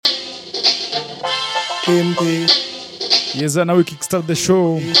Yes, and now we kickstart the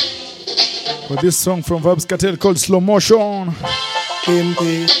show with this song from Vibes Cartel called Slow Motion. And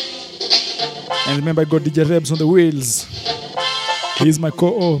remember, I got DJ Rebs on the wheels. He's my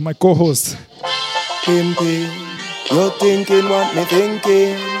co-host. You're thinking what me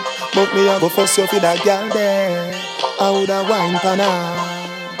thinking, but me a go first you for that girl there. I woulda wine for now.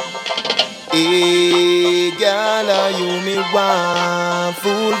 Hey, girl, you me want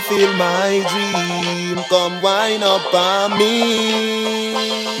fulfill my dream. Come wine up on me.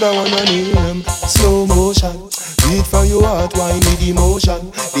 That one your name, slow motion. Beat from your heart, wine with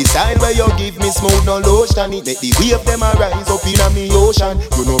emotion. Decide where you give me smooth, no lotion. It make the wave them a rise up in a me ocean.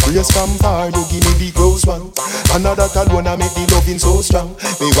 You know brace from far, you give me the close one. Another tall one a make the loving so strong.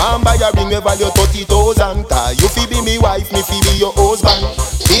 Me want buy a ring, me value 30,000. Cause you fi be me wife, me fi be your husband.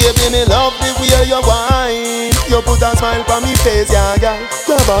 Baby, me love the way you whine. You put a smile on me face, yeah, girl.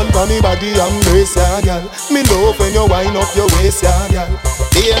 Grab on for me body and brace, yeah, girl. Me love when you wind up your waist, yeah, girl.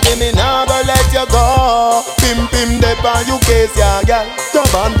 Baby, me never let you go. Pim pim dep on you case, yeah, girl.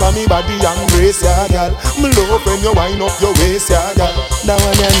 Grab on for me body and brace, yeah, girl. Me love when you wind up your waist, yeah, girl. That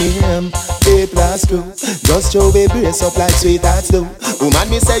one your name, A+2. Just show me brace up like sweethearts do. Woman,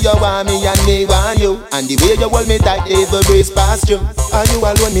 me say you want me and me want you. And the way you hold me tight, even brace past you. Are you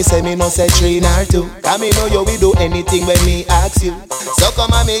alone? Me say me no say 3 nor 2. Cause me know you will do anything when me ask you. So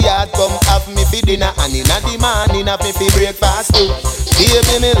come on me yard, come have me for dinner. And in the morning have me for breakfast too.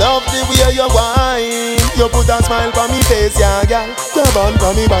 Baby, me love the way you whine. You put a smile on me face, yeah, girl. Grab on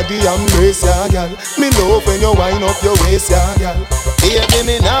for me body and brace, yeah, girl. Me love when you wind up your waist, yeah, girl. Baby,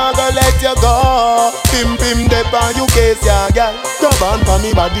 me nah go let you go. Pim pim dep on you case, yeah, girl. Grab on for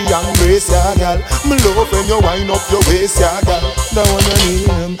me body and brace, yeah, girl. Me love when you wind up your waist, yeah, girl. That one your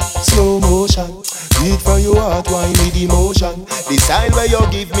name, slow motion. Beat from your heart, wine with emotion. Decide where you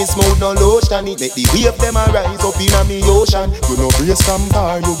give me smooth, no lotion. It make the wave them a rise up in a me ocean. You know brace from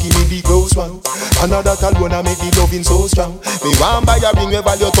far, you give me the close one. Another tall one a make the loving so strong. Me want buy a ring, we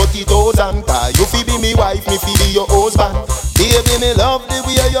value 30,000. Cause you fi be me wife, me fi be your husband. Baby, me love the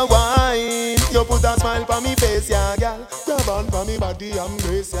way you whine. You put a smile on me face, yeah, girl. Grab on for me body and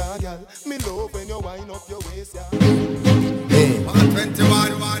grace, yeah, girl. Me love when you wind up your waist, yeah. Hey,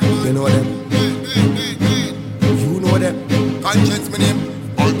 21, you know them. You know them. Conscience me name.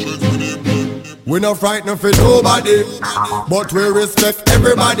 Conscience me name. We not frightened for nobody, but we respect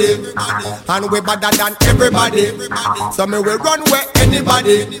everybody, and we better than everybody. So me we run where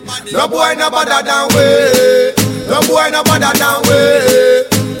anybody. No boy no better than we. No boy no better than we.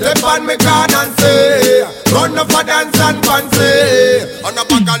 Step on me can and say, run up a dance and fancy. On a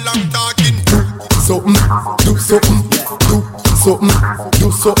bag of long talking. Do something, do something, do something, do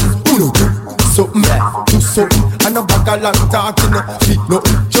something, do something. And a bag of long talking, feet no,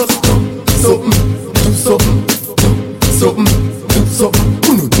 just do something, do something, do something,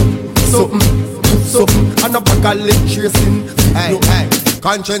 do something, do something. And a bag of leg tracing, feet no.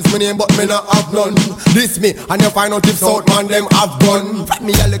 Conscience me name but me not have none. This me and you find out if South man them have gun. Fight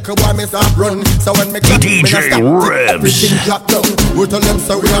me a little boy me stop run. So when me clap me not stop everything drop down. We tell them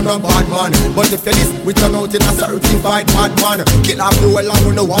so we are not bad man. But if you this we turn out in a certified bad man. Kill off the well and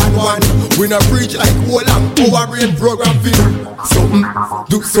we no one. We not preach like whole and our brain program feel. Something,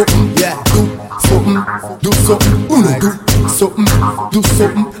 do something, yeah. Do something, do something, do something, do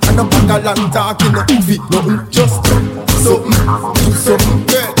something. And a bag of long talking, feet nothing, just something, do something.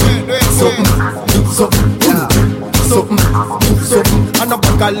 Something, do something, something, do something. And a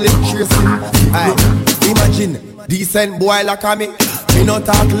bag of electricity. Imagine, decent boy like me. Me no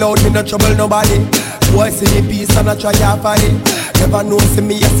talk loud, me no trouble nobody. Boy see me peace and I try to fight it. Never know see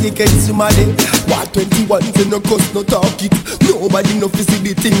me a secret somebody. What 21 say no cuss, no talk it. Nobody no see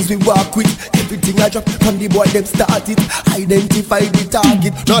the things we walk with. Everything I drop from the boy them start it. Identify the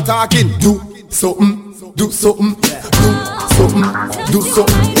target, no talking. Do something. Do something, do something, do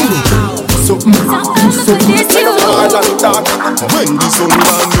something, something, do something. When the sun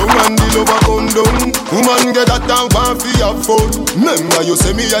gone down and the lover come down, woman get that and want for your phone. Remember you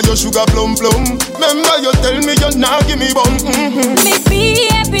say me a your sugar plum plum. Remember you tell me you not give me bum. Me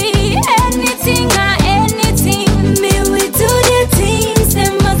baby, anything or anything, me we do the things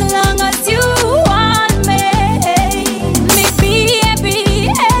them as long as you want me. Me baby,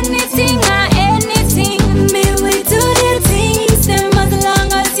 anything or anything, me we do the things them as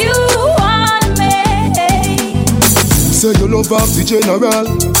long as you want me. Say you love off the general,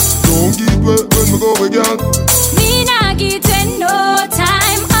 don't give way when we go again. Me nah give you no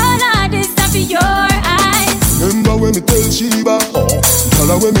time, all of this stuff for your eyes. Remember when me tell Sheba, tell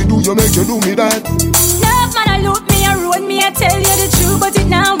her when me do you make you do me that. Love man I look me a road me I tell you the truth but it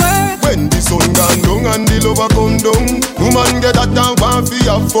not work. When this down. Woman get that and want for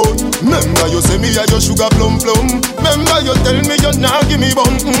your phone. Remember you say me a your sugar plum plum. Remember you tell me you not give me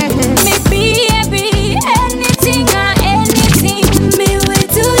bum. Me baby, anything or anything. Me will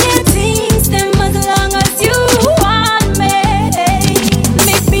do the things them as long as you want me.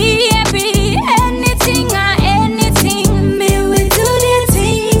 Me baby, anything or anything. Me will do the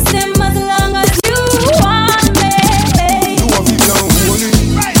things them as long as you want me. You want me down, holy.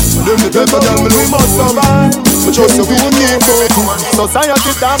 Them the pepper down, we must survive. But just so we need both.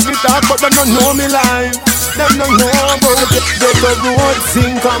 Society talk, but them don't know me life. Them don't know about it. Get the road,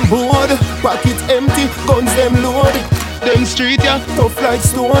 sink and board. Pocket empty, guns them load. Them street, yeah, tough like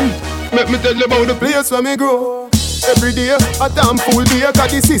stone. Make me tell you about the place where me grow. Every day, a damn full day.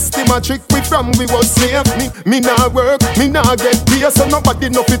 Cause the system a trick we from we was slave. Me nah work, me nah get pay. So nobody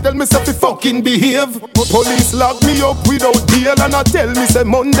know fi tell me say fi fucking behave. Police lock me up without bail. And I tell me say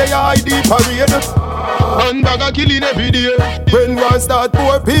Monday I ID parade. And bag a killing every day. When war start,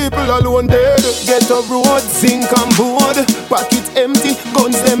 poor people alone dead. Get a road, sink and board. Pocket empty,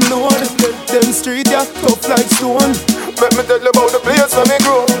 guns them load. Them street yeah, tough like stone. Let me tell you about the place where me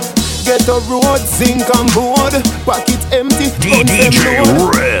grow. Get a road, sink and board. Pocket empty, guns them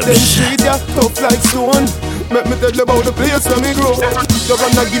load. Them street yeah, tough like stone. Let me tell you about the place where me grow. You're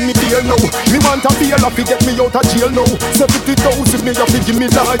gonna give me bail now. Me want a bail off to get me out of jail now. 70,000 me have to give me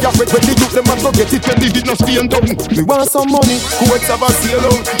lawyer. When the youth them a go get it when they did not stay down. Me want some money, courts have a sale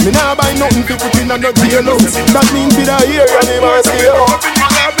out. Me nah buy nothing to put in a no jail out. That means be the area me want stay out.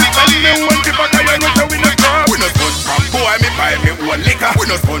 We no sponge from boy, me buy me one liquor. We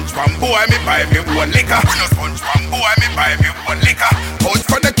no sponge from boy, me buy me one liquor. We no sponge from boy, me buy me one liquor. Pose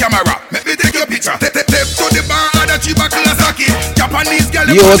for the camera, make me take your picture. Tap to the bar, the cheap Kawasaki. Japanese girl,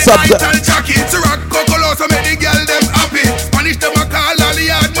 them on the metal jacket. Rock Kokolo, so make the girl them happy. Spanish them a call all the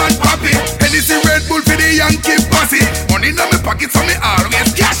hard man papi. Hennessy Red Bull for the Yankee posse. Money in my pocket, so me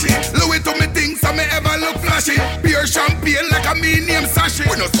always cashy. Louis to me things, so me ever look flashy. Pure champagne like a me name Sashi.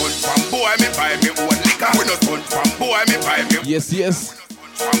 We no sponge from boy, me buy me one liquor. We no sponge from boy, me buy me. Yes.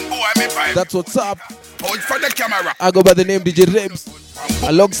 From boy, me buy. That's what's up. Hold for the camera. I go by the name DJ Rebs.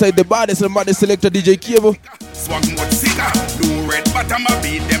 Alongside the baddest and baddest selector DJ Cable. Swag mode sicker. No red bottom, I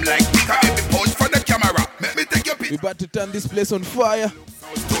beat them like picker. Every pose for the camera. Make me take your picture. We about to turn this place on fire.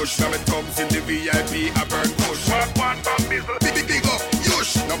 Push now it comes in the VIP. I burn push. One big up.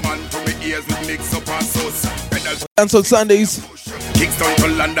 Yush. No man to me ears with mix up and sauce. Pedal. Dance on Sundays. Kingston to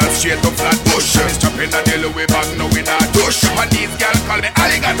London straight to Flatbush. Chopping a deal way back now in a douche. And these girls call me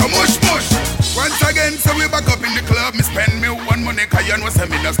alligator mush. Once again, so we back up in the club. Me spend me one money, cause you know say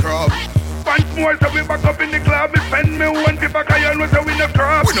me no scrub. Once more, so we back up in the club. Me spend me one paper, cause you know say we no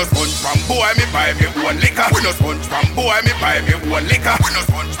scrub. We no sponge from boy, me buy me one liquor. We no sponge from boy, me buy me one liquor. We no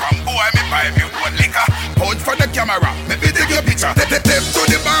sponge from boy, me buy me one liquor. Hold for the camera, make me take your picture. Tap to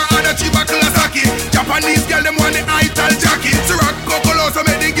the bar, and the cheap Kawasaki. Japanese girl, them want the ital jacket. Rock Kokolo, so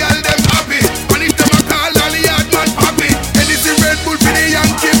make the girl them happy. Spanish them a call all the hard man papi. Hennessy Red Bull for the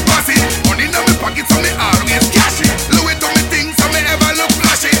Yankee posse. Money in my pocket, so me always cashy. Louis to me things, so me ever look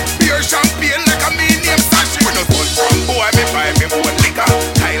flashy. Pure champagne like a me name Sashi. We no sponge from boy, me buy me one liquor.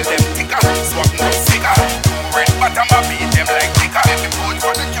 Tile them thicker, swap more sicker. Red bottom, I beat them like ticker. Let me pose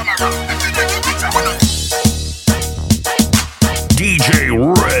for the camera, let me take a picture. DJ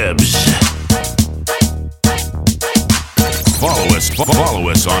Rebs. Follow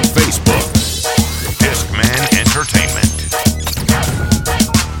us on Facebook. Discman Entertainment.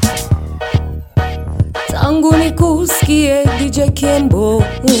 Tangu nikusikie DJ Kembo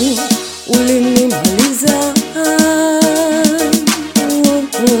ulinimaliza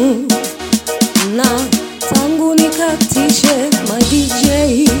na tangu nikatishe my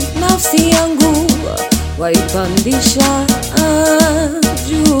DJ nafsi yangu waipandisha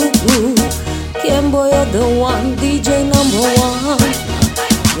juu. Kembo, you're the one, DJ number one.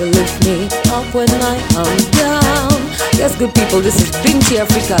 You lift me up when I am down. Yes, good people, this is Binti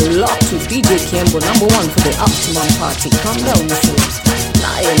Africa locked with DJ Kembo, number one for the Optimum party. Calm down, Mr.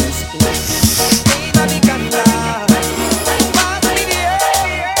 Lioness.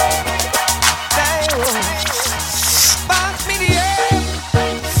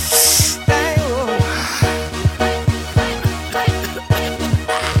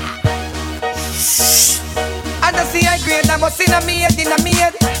 I bust in a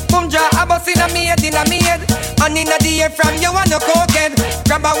maid, boom jaw, I bust in a maid. And in the air from you and no cokehead.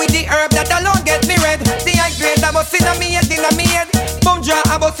 Grab her with the herb that alone get me red. The high grade, I bust in a maid. Boom jaw,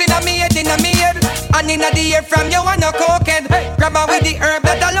 I bust in a maid. And in the air from you and no cokehead. Grab her with the herb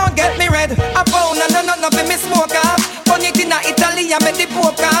that alone get me red. I found no for me smoke off. Burn it in a Italy and make the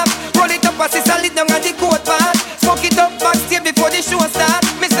poke off. Roll it up as it's a lid down at the coat part. the show start.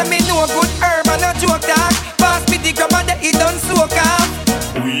 Me say me know good herb and a joke talk. Pass me the grab and the it done soak off.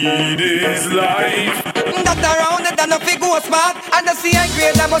 Weed is life. That around it and a fig go smart. And I see a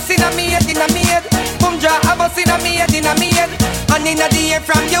grade I must in a me head, in a me head. Boom jar I must in a me head, in a me head. And in a the air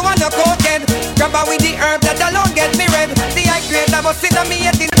from you and a cokehead. Grab her with the herb that alone get me red. The high grade I must in a me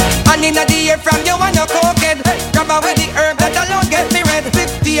head, and in a the air from you and a cokehead. Grab her with the herb that alone get me red.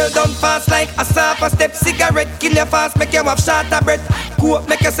 Feel done fast like a soft step. Cigarette kill you fast, make you have shorter breath. Coke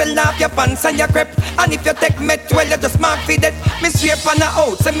make you sell off your pants and your crepe. And if you take met well, you just mark for that. Me sweep on the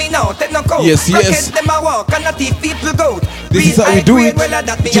out, say me now take no coat. Yes, yes. Them a walk and a thief people go. This is how we do it.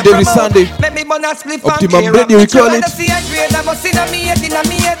 Each and every Sunday. Optimum Radio, we call it.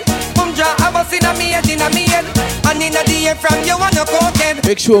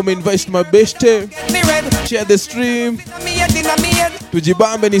 Make sure me invite my best team. Share the stream.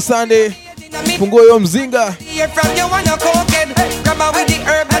 Tujibambe ni Sunday. Fungo yo mzinga.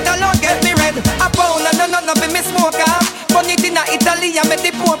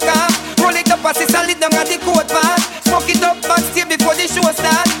 Roll it up as it's solid down at the coat part. Smoke it up backstage before the show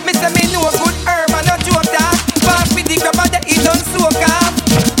start. Me say me know good herb and a joke talk. Pass me the grab and the it done soak off.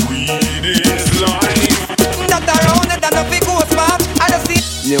 Weed is life. Not around it and a big ghost part. I just see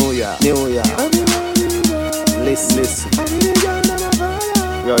New Year. Listen.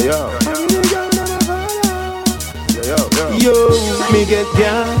 Yo. Yo, me get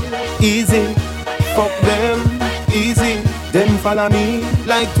down easy. Fuck them easy. Them follow me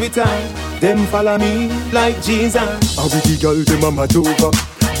like Twitter. Them follow me like Jesus. How the girl them a mad over.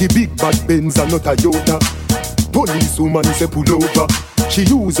 The big bad Benz are not a Toyota. Police woman say pull over. She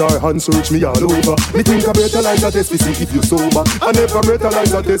use her hand search me all over. Me think I breathalyzer test to see if you sober. I never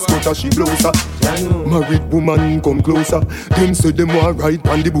breathalyzer test but she blows her. Married woman come closer. Them say them want ride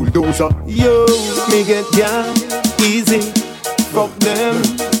on the bulldozer. Yo, me get down easy. Fuck them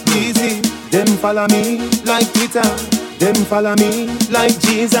easy. Them follow me like Twitter. Them follow me like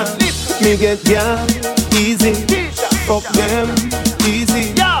Jesus. Me get down easy. Fuck them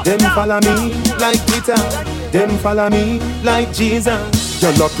easy. Them follow me like Twitter. Them follow me like Jesus.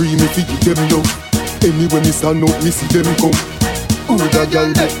 Y'all a pre me fi give them love. Anyway me stand out, me see them come. Who that girl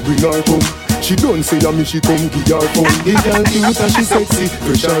that bring her come? She don't say that me she come give her phone. The girl cute and she sexy,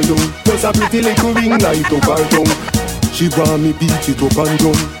 fresh her down. plus a pretty little ring light up her tongue. She want me beat it up and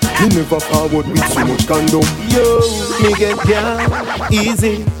down. Me never forward with so much condom. Yo, me get down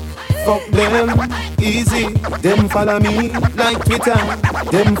easy. Fuck them easy. Them follow me like Twitter.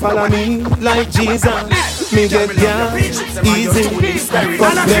 Them follow me like Jesus. Me get down easy.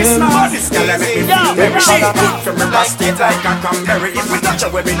 Fuck them easy. Them follow me from the basket like a cranberry. If we touch you,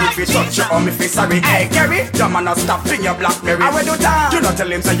 we believe we touch you, or me face sorry. Hey, Gary, the man not stop in your blackberry. I will do that. You not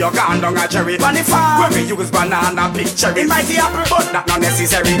tell him say you're gone down a cherry. Funny far. When we use banana pick cherry. It might be apple, but that not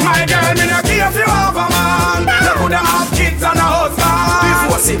necessary. My girl, me not care if you have a man. You could have kids and a husband.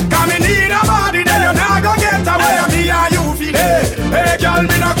 Divorce him, come me need a body, then you not go get away. Me and you feel it. Hey, girl,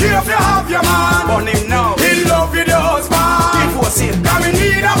 me not care if you have your man. But him now, in love with your husband. Divorce him, come me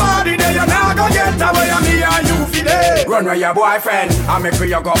need a body, then you not go get away. Me and you feel it. Run with your boyfriend, I make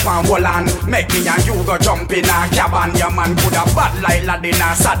you go pan Holland. Make me and you go jump in a cabin. Your man could have bad like Laden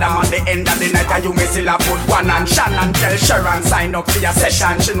and Saddam. At the end of the night, and you may still have put one and Shannon. Tell Sharon sign up for your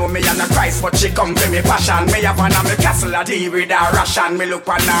session. She know me and the Christ, but she come for me passion. Me have one on me castle, a deal with her Russian. Me look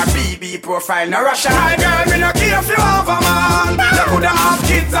on her BB profile, no Russian. My girl, me no care if you have a man. You could have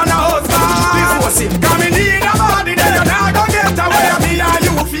kids and a husband. Divorce him, come me need a body, then you not go get away. Me and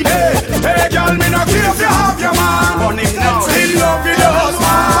you feel it. Hey girl, me no care if you have your man. But him now, in love with your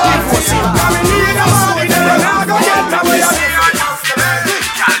husband. Divorce him, come me need a body, then you not go get away. Me and you feel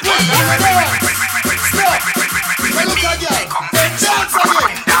it.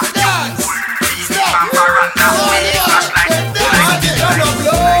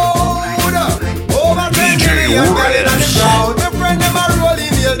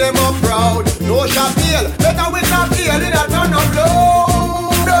 Them up proud, no shot deal. Better with not deal in a ton of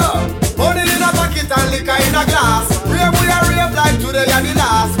load. Money in a pocket and liquor in a glass. Rave we are rave like today and the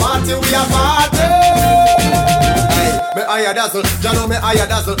last. Party we are party. Me eye dazzle, Jano me eye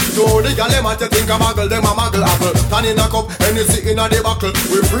dazzle. So the gal them a think a muggle, them a muggle apple. Tan in a cup, and you sit in a the buckle.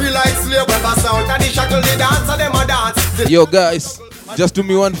 We free like slave, we pass out and the shackle, the dancer them a dance. Yo guys, just do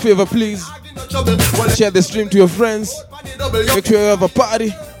me one favor please. Share the stream to your friends. Make sure you have a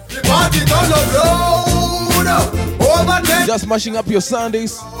party. Just mashing up your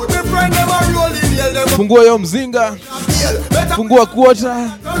Sundays. Fungua yo mzinga. Fungua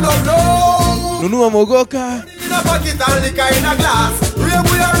quarter. Nunua mogoka.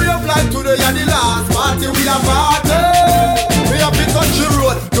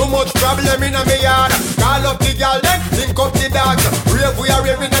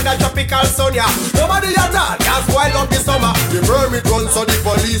 typical son, yeah. Nobody at all, cause wild up the summer. The permit run so the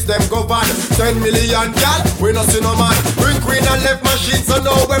police them govern. 10 million gal, we no see no man. Bring queen and left machine so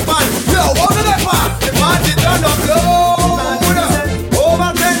no weapon. Yo, what the fuck? The party turn up low.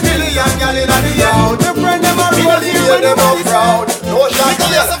 Over 10 million gal in the yard. The friend them are rolling, hear them up proud. No shot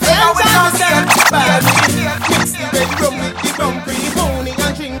here, we can't stand bad. Mix the red rum with the rum, cream, pony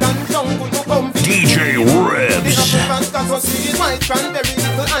and drink and junk with the comfy. DJ Rebs.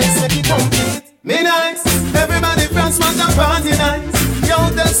 Me nice, everybody from Smart and party nice. Yo,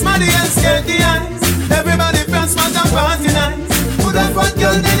 tell Smarty and scared the eyes. Everybody from Smart and party nice. Put that fat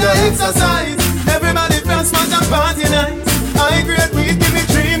girl in your exercise. Everybody from Smart and party nice. I great weed, give me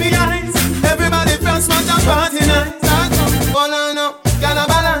dreamy eyes. Everybody from Smart and party nice. All I know, gala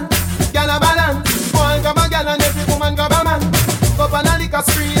balance, gala balance. One grab a gal and every woman grab a man. Up on a liquor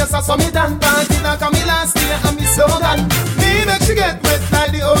spree, yes I saw me done. Party like a me last year and me slogan. Me make she get wet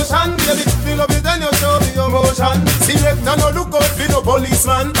like the ocean. Baby, me love it and you show me your motion. See rep now no look out for no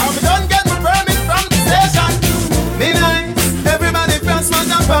policeman. I'm done get my permit from the station. Me nice, everybody from Smart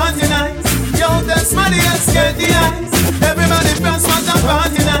and party nice. Yo, tell Smarty and scared the eyes. Everybody from Smart and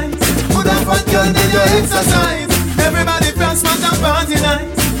party nice. Put a fat girl in your exercise. Everybody from Smart and party nice.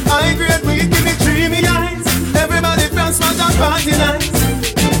 I great weed, give me dreamy eyes. Everybody from Smart and party nice.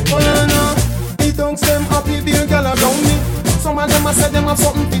 Oh no, the dogs them happy, beer girl around me. Some of them I said them have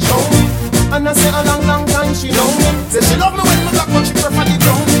something to show me. And I say a long, long time she know me. Say she love me when me black, but she prefer the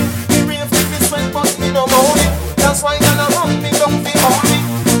brown me. Me rave to this sweat, but me no moan it. That's why girl around me don't feel homey.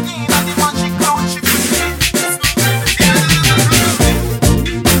 Nina the one she clown, she feel me.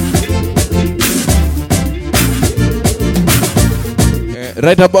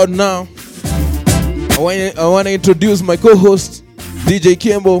 Right about now, I want to introduce my co-host DJ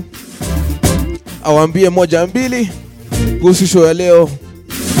Kimbo. Awambie moja mbili kuhusu show ya leo.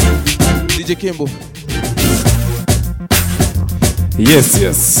 DJ Kimbo.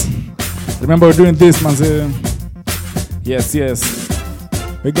 Yes. Remember we're doing this, man. Yes.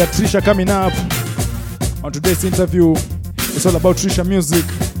 We got Treesha coming up on today's interview. It's all about Treesha music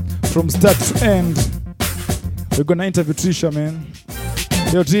from start to end. We're gonna interview Treesha, man.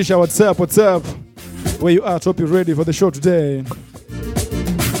 Yo, Treesha, what's up? Where you at? Hope you're ready for the show today.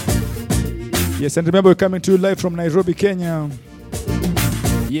 Yes, and remember we're coming to you live from Nairobi, Kenya.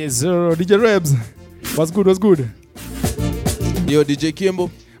 Yes, sir. DJ Rebs. What's good? Yo, DJ Kimbo.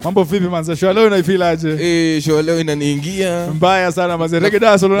 Mambo vipi manze? Show leo inaifeel aje? Show leo inaniingia. Mbaya sana manze. Reggae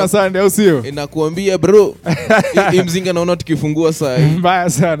dance na Sunday au sio? Inakuambia bro. Hii mzinga naona tukifungua saa hii. Mbaya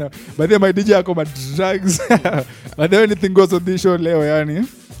sana. By the way, my DJ yako ma drugs. By the way, anything goes on this show leo yani.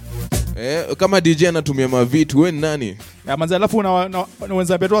 Kama DJ anatumia mavitu, wewe ni nani? Ya manze, alafu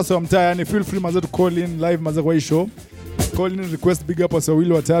unaweza betu wase wa mtaa yani, feel free manze to call in live manze kwa hii show. Call in request big up wase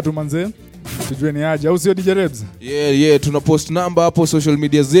wawili watatu manze. Tujue ni aje au sio DJ Rebs? Yeah, tuna post number hapo social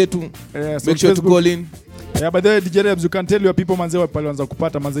media zetu. Make sure to call in. Yeah, by the way, DJ Rebs, you can tell your people manze pale wanza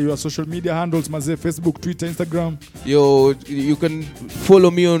kupata manze your social media handles manze, Facebook, Twitter, Instagram. Yo, you can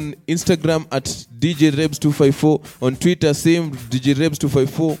follow me on Instagram at DJ Rebs 254, on Twitter same DJ Rebs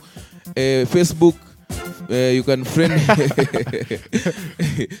 254. Facebook, you can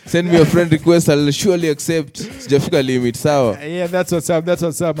send me a friend request. I'll surely accept. Sijafika limit, sawa? Yeah, that's what's up,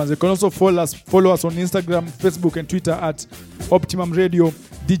 man. You can also follow us on Instagram, Facebook, and Twitter at Optimum Radio,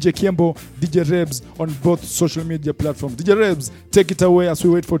 DJ Kimbo, DJ Rebs on both social media platforms. DJ Rebs, take it away as we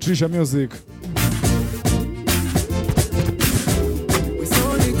wait for Treesha music. We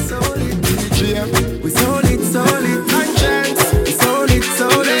solid, DJ. We solid, conscience. We solid.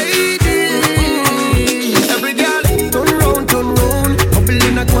 Every girl, turn round. Couple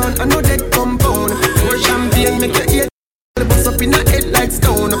in a quan, I know that compound. Pour champagne, make your ear bust up in a head like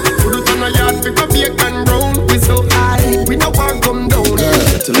stone. Put it on a yard, pick up bacon brown. We so high, we no want come down.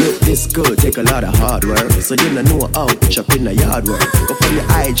 Girl, to look this good, take a lot of hard work. So you don't know how to chop in the yard work. Go from your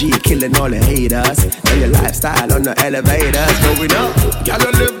IG, killing all the haters. Now your lifestyle on the elevators. Going up, girl,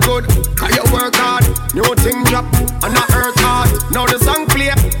 you live good, cause you work hard. New thing drop, and I hurt hard. Now the song play,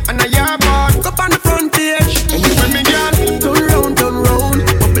 and I hear part. Up on the front page, and you with me, girl. Turn round.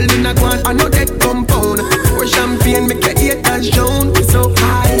 Bubble in a guan, I know that compound. Pour champagne, make your haters drown. We so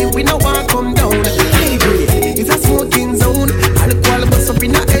high, we no want come down. High grade, it's a smoking zone. Alcohol bust up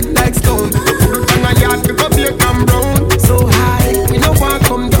in a head like stone. Put it on a yard, pick up your cam brown. So high, we no want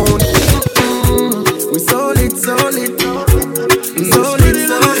come down. We solid.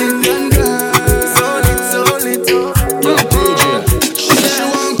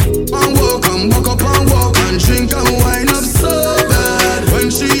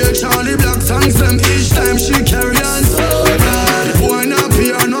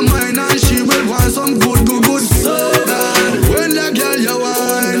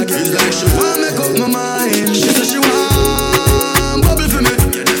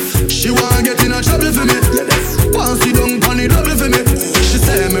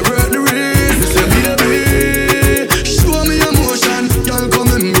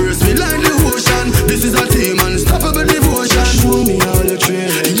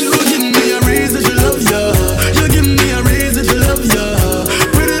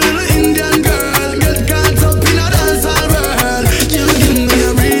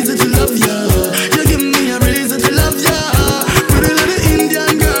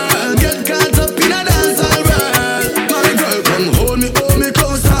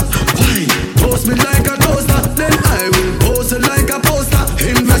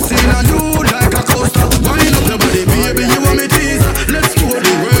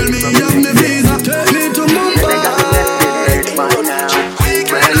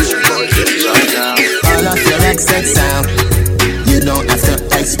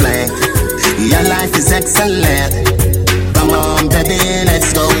 explain. Your life is excellent. Come on, baby,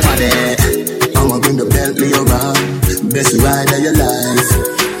 let's go party. I'ma bring the Bentley around, best ride of your life.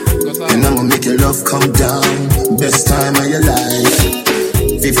 And I'ma make your love come down, best time of your life.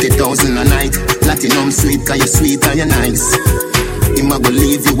 50,000 a night, platinum sweet, cause you're sweet and you're nice. I'ma go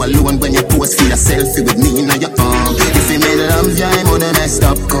leave you alone when you pose for your selfie with me in your arm. If you made love, yeah, I'm gonna messed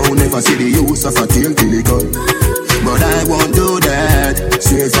up. Cow never see the use of a tail till it gun. But I won't do that,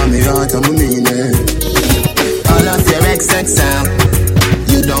 straight from the heart, I'm a mean it. All of your XXL,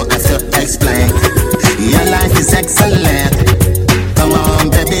 you don't have to explain. Your life is excellent. Come on,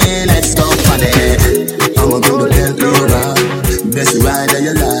 baby, let's go party. I'ma go to Bentley around, best ride of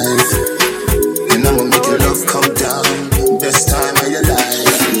your life. And I'ma make your love come down, best time of your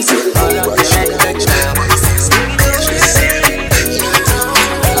life. All of your XXL.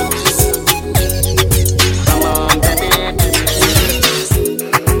 Come on, baby.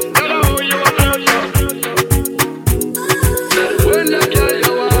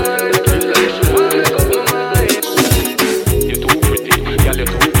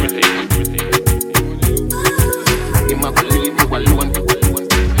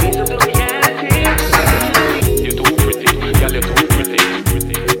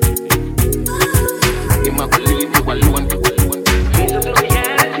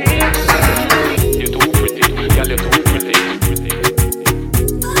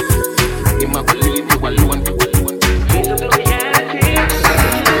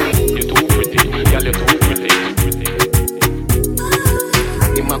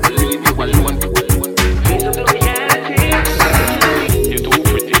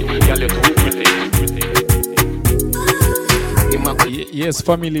 Yes,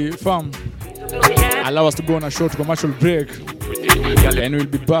 family, fam. Allow us to go on a short commercial break. And we'll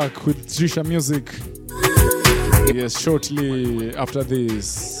be back with Treesha music. Yes, shortly after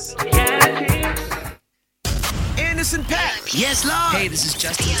this. Anderson Paak. Yes, Lord. Hey, this is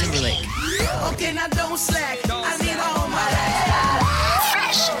Justin Timberlake. Okay, now don't slack. I need all my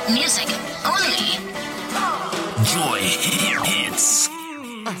fresh music only. Joy hits.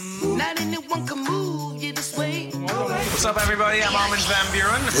 Not anyone can move you this way. What's up, everybody? I'm Armin van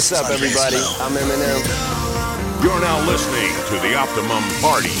Buren. What's up, everybody? I'm Eminem. You're now listening to the Optimum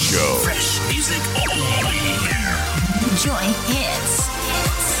Party Show. Fresh music only. Joy hits.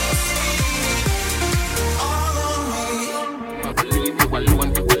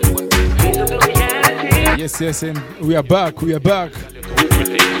 Yes, and we are back.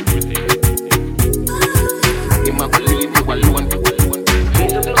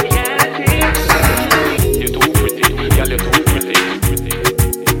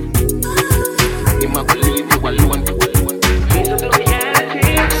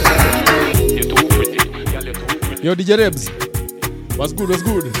 Yo, DJ Rebs, what's good?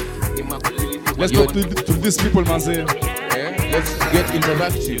 Let's talk to these people, manze. Yeah, let's get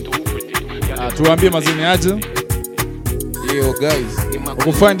interactive. Tuambie mazini aje. Yo guys,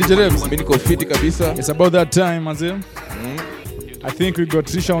 uko fine DJ Rebs? Mimi niko fiti kabisa. It's about that time, manze. I think we got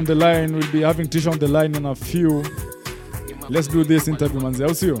Treesha on the line. We'll be having Treesha on the line in a few. Let's do this interview, manze.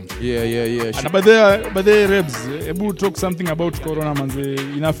 How see you? Yeah. And by the Rebs, ebu talk something about corona, manze.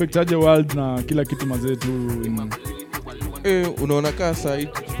 Ina affect aje world na kila kitu manze tu. Unaona kaa saa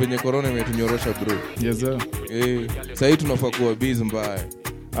penye corona imetunyorosha bro. Yes sir. Saa tunafaa kuwa busy mbaya.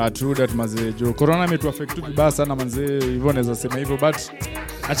 True that manze. Jo corona imetu affect tu vibaya sana manze. Hivyo naweza sema hivyo, but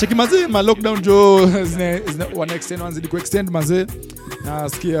acheki manze ma lockdown jo one extend wanzidi ku extend manze.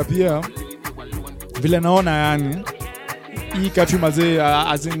 Nasikia pia vile naona yani hii curfew manze,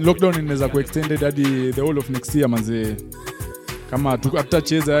 as in lockdown inaweza ku extended hadi the whole of next year manze. Kama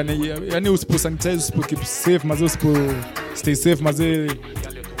tutacheza yani usipo sanitize, usipo keep safe manze, usipo stay safe manze,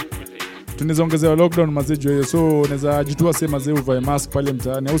 tunaweza ongezea lockdown manze jo hiyo. So unaweza jitua sema manze uvae mask pale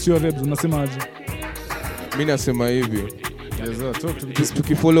mtaani, au sio Rebs? Unasema aje? Mimi nasema hivi. Yes sir, talk to this.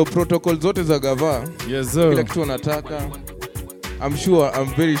 Tukifollow protocol zote za gava. Yes sir. Kila kitu wanataka.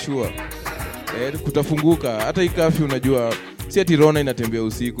 I'm very sure. Kutafunguka. Hata hii curfew unajua si ati Rona inatembea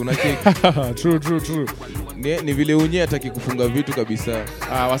usiku na keki. True. Ni vile unye hataki kufunga vitu kabisa.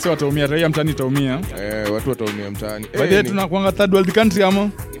 Wase wataumia, raia mtaani taumia. Watu wataumia mtaani. Baadaye tunakuanga third world country ama?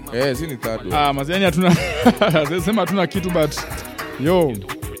 Si ni third world. Mazeni hatuna sema hatuna kitu, but yo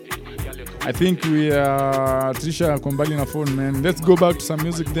I think we are Treesha kombali na phone man. Let's go back to some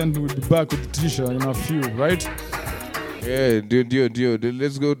music, then we'll be back with Treesha in a few, right? Yeah, dear.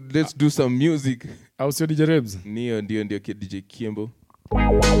 Let's do some music. How's your DJ Rebs? Ndio DJ Kiembo.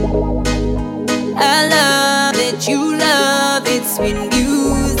 I love it, you love it, sweet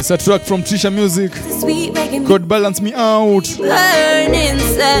music. It's a track from Treesha Music Sweet making called Balance Me Out. burn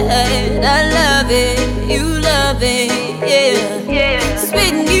inside. I love it, you love it, yeah.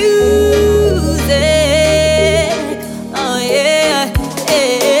 Sweet music, oh yeah,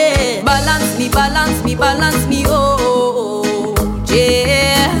 yeah. Balance me, balance me, balance me, oh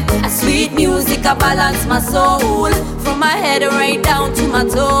yeah. A sweet music, I balance my soul from my head right down to my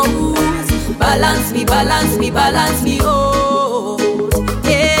toes. Balance me, balance me, balance me, oh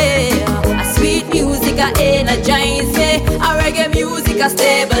yeah. A sweet music, I energize me. A reggae music, I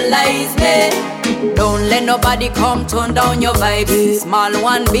stabilize me. Don't let nobody come turn down your vibe. Small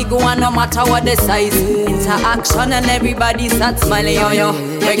one, big one, no matter what the size. Interaction and everybody start smiling, yo yo.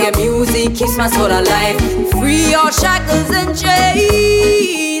 Reggae music keeps my soul alive. Free your shackles and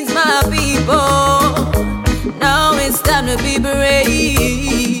chains, my people. Now it's time to be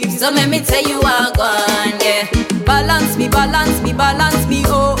brave. So let me tell you how gone, yeah. Balance me, balance me, balance me,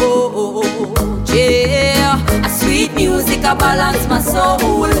 oh, oh, oh, oh, yeah. A sweet music, I balance my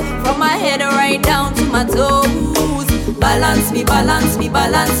soul from my head right down to my toes. Balance me, balance me,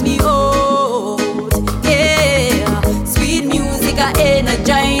 balance me, oh, yeah. Sweet music, I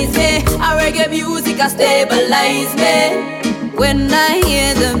energize me. A reggae music, I stabilize me. When I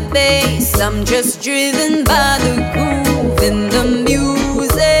hear the bass, I'm just driven by the groove in the music.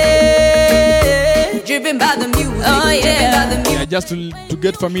 Driven by the music. Oh yeah. Yeah, just to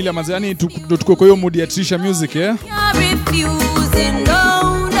get familiar mazani tuko kwa hiyo mood ya Treesha Music, yeah? You're refusing,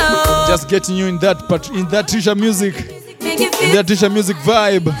 no, no. Just getting you in that Treesha Music. Make it In feel that Treesha Music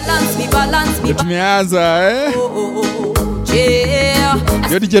vibe. balance me, balance me. Tumeanza, eh?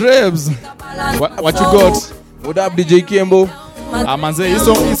 Yeah. Yo DJ Rebs. What you got? What up DJ Kiembo? Manze, hii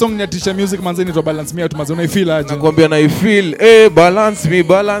song ni Treesha Music manze ni to balance me out manze unaifeel aje? Nakwambia na feel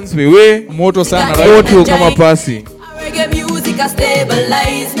balance me we Moto sana right? moto kama pasi. Reggae music, I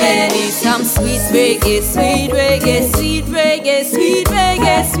stabilize me. Need some sweet reggae, sweet reggae, sweet reggae, sweet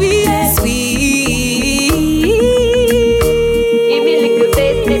reggae, sweet, sweet. Give me little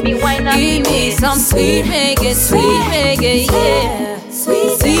bass, baby, why not? Give me some sweet reggae, yeah.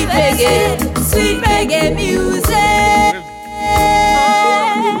 Sweet reggae music.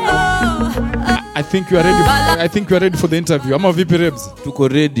 I think you are ready for the interview. Ama vipi Rebs? Tuko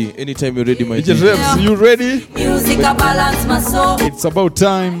ready anytime you're ready my DJ Rebs, you ready? Music, I balance my soul. It's about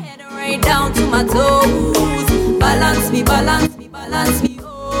time. Right down to my toes. Balance me, balance me, balance me.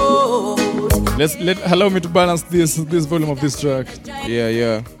 Oh. Allow me to balance this volume of this track.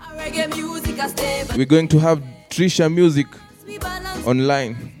 Yeah. Reggae music, I stabilize. We're going to have Treesha Music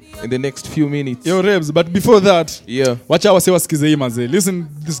online in the next few minutes. Yo Rebs, but before that, yeah. Wacha wase wasikize hii manze. Listen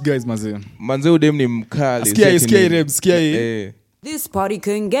these guys manze. Manze udem ni mkali. Skia Rebs, skia hii. This party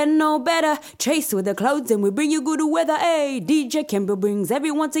couldn't get no better. Chase with the clouds and we bring you good weather. Hey, DJ Kimber brings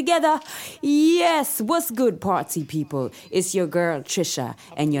everyone together. Yes, what's good, party people? It's your girl Treesha,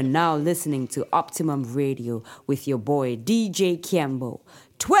 and you're now listening to Optimum Radio with your boy DJ Kiembo.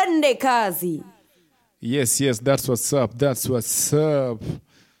 Twende kazi. Yes, that's what's up. That's what's up.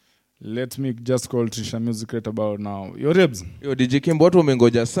 Let me just call Treesha Music right about now. Yo Rebs. Yo DJ Kimbo, watu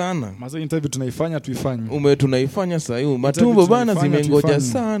wamengoja sana. Maza interview tunaifanya tuifanye. Tunaifanya saa hii. Matumbo bana zimengoja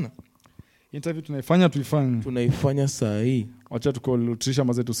sana. Interview tunaifanya. Tunaifanya saa hii. Wacha tukol Treesha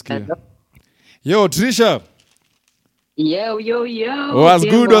maze tusikie. Yo Treesha. Yo. What's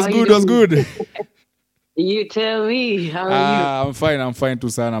good? You tell me. How are you? I'm fine too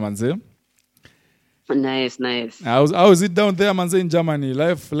sana manze. Nice. How is it down there manze in Germany?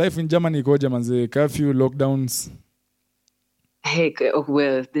 Life in Germany ikoje manze? Curfew, lockdowns? Hey,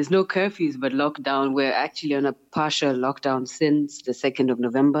 well, there's no curfews but lockdown. We're actually on a partial lockdown since the 2nd of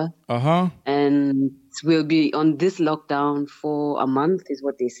November. And we'll be on this lockdown for a month is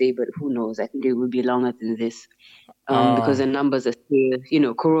what they say, but who knows? I think it will be longer than this. Because the numbers are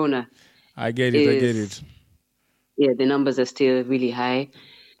still, Corona. I get it. Yeah, the numbers are still really high.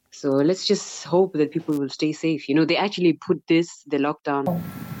 So let's just hope that people will stay safe. They actually put the lockdown.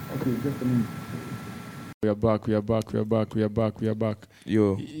 Okay, just a minute. We are back.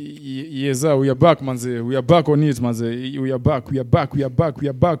 Yo. Yes, sir, we are back, manze. We are back on it, manze. We are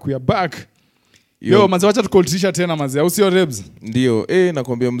back. Yo, manze, wacha tukol Treesha tena, manze. Au sio Rebs? Ndio.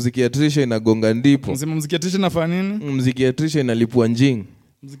 Nakwambia muziki ya Treesha inagonga ndipo. Msema muziki ya Treesha inafanya nini? Muziki ya Treesha inalipua njing.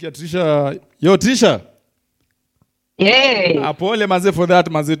 Muziki ya Treesha. Yo, Treesha. Yeah. Pole manze for that,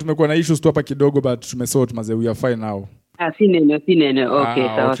 manze. Tumekuwa na issues tu hapa kidogo, but tumesort, manze. We are fine now. Sinene. Okay,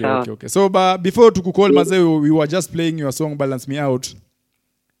 sawa. Okay. So, before to call, manze, we were just playing your song Balance Me Out.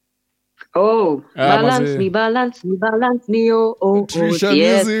 Oh, balance me, oh, Treesha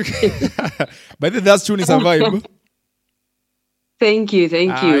yes. music. But that tune is a vibe. Thank you.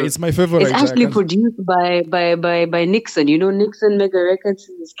 It's my favorite. It's actually produced by Nixon. You know, Nixon Mega Records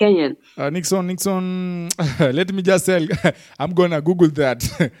is Kenyan. Nixon. Let me just tell. I'm gonna Google that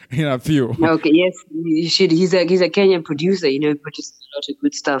in a few. Okay, yes, you should. He's a Kenyan producer. You know, he produces a lot of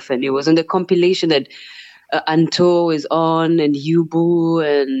good stuff, and it was on the compilation that Anto is on, and Yubu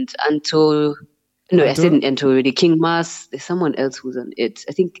and Anto. No, I said Anto already. King Mas. There's someone else who's on it.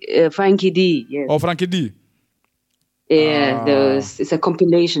 I think Frankie D. Yes. Oh, Frankie D. Yeah, it's a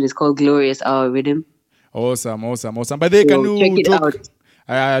compilation. It's called Glorious Hour Rhythm. Awesome. But they can you check it talk? out.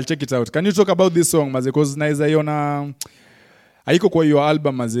 I'll check it out. Can you talk about this song, maze? Because naiza yona haiko kwa your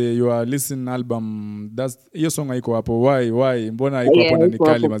album, maze. Your listen album. That's your song haiko hapo. Why? Mbona haiko hapo na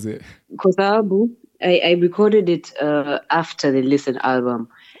nikali, maze? Kwa sababu I recorded it after the listen album.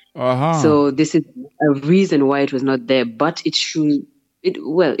 So this is a reason why it was not there, but it should. It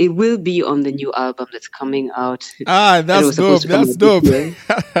will be on the new album that's coming out. That's dope. That's dope.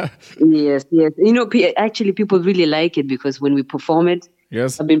 Yes. You know, actually, people really like it because when we perform it,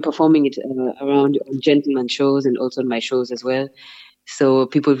 yes, I've been performing it around on gentleman shows and also on my shows as well. So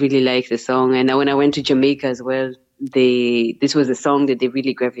people really like the song. And when I went to Jamaica as well, this was a song that they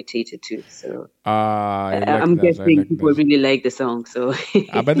really gravitated to. So I'm guessing people really like the song. So,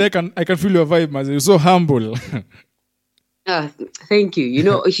 but I can feel your vibe, man. You're so humble. Thank you. You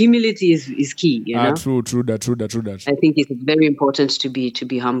know, humility is key. You know, true that. I think it's very important to be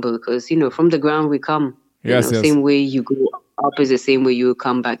humble because you know from the ground we come. Yes. Same way you go up is the same way you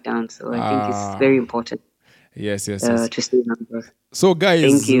come back down. So I think it's very important. Yes. To stay humble. So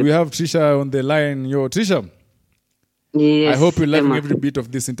guys, we have Treesha on the line. Yo, Treesha. Yes. I hope you're loving every bit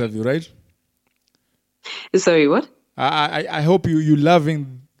of this interview, right? Sorry, what? I hope you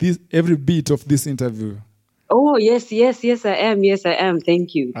loving every bit of this interview. Oh, yes, I am. Yes, I am.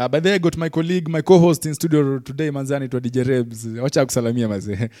 Thank you. But there I got my colleague, my co-host in studio today, manzani to DJ Rebs. Wacha kusalamia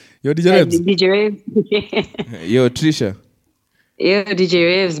maze. Yo, DJ Rebs. DJ Rebs. Yo, Treesha. Yo, DJ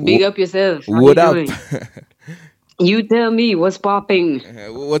Rebs. Big up yourself. How what up? You tell me what's popping.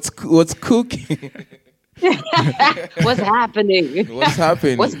 What's cooking? What's happening?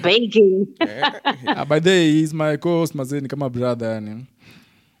 What's baking? But there he's my co-host, maze, ni kama brother yani.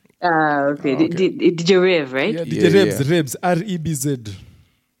 Okay. DJ Rev, right? Yeah, DJ Rebs, R-E-B-Z.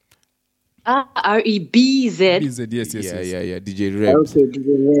 R-E-B-Z? B-Z, yes. Yeah, DJ Rebs. Okay,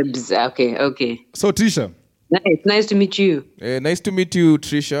 DJ Rebs. Okay. So, Treesha. Nice to meet you. Nice to meet you,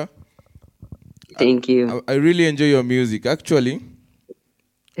 Treesha. Thank you. I really enjoy your music, actually.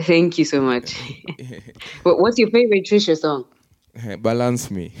 Thank you so much. What's your favorite Treesha song? Balance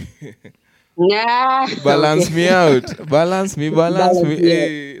Me. Nah. Balance me out. Balance me.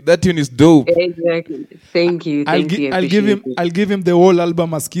 Hey, that tune is dope. Exactly. Thank you. I'll give him the whole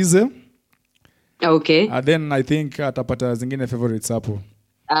album askize. Okay. Then I think atapata zingine favorites hapo.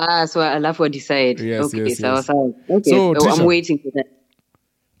 So alafu decide. Yes, okay, yes. Okay. So, I'm waiting for that.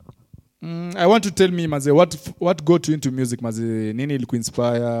 I want to tell me maze, what got you into music maze? Nini iliku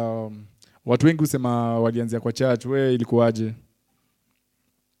inspire? Watu wengi usema walianzia kwa church, wewe ilikuwaje?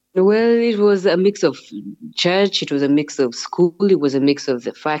 Well, it was a mix of church. It was a mix of school. It was a mix of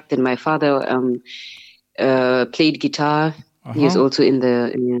the fact that my father played guitar. He was also in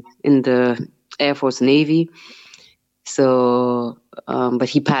the Air Force Navy. So, but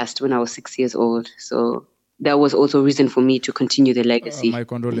he passed when I was 6 years old. So that was also a reason for me to continue the legacy. My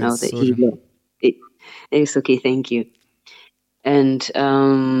condolences. It's okay. Thank you. And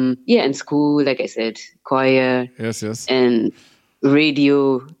in school, like I said, choir. Yes. And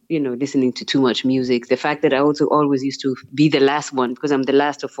radio, listening to too much music. The fact that I also always used to be the last one because I'm the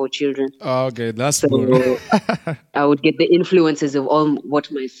last of 4 children. Okay, that's good. I would get the influences of all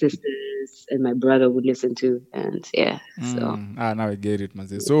what my sisters and my brother would listen to, and so. Now I get it,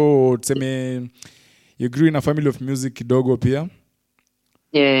 maze. So, tseme, you grew in a family of music kidogo pia?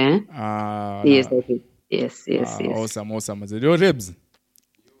 Yeah. Yes, I think. Yes. Awesome, maze. Yo, Rebs.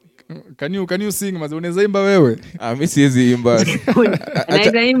 Can you sing maze? Unaweza imba wewe? Mimi siwezi imba.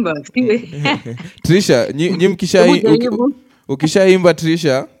 Anaweza imba. Treesha, ukishaimba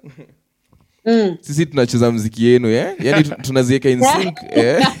Treesha, sisi tunacheza muziki yenu, Yaani tunaziweka in sync,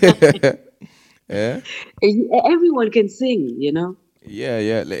 Everyone can sing,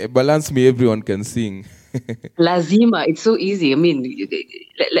 Yeah. Balance me, everyone can sing. Lazima, it's so easy. I mean,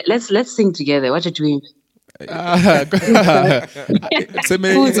 let's sing together. What are you doing? It's a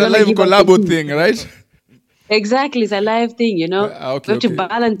live collabo thing, right? Exactly, it's a live thing, you know. Okay, we have to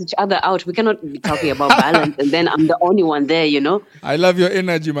balance each other out. We cannot be talking about balance and then I'm the only one there, you know. I love your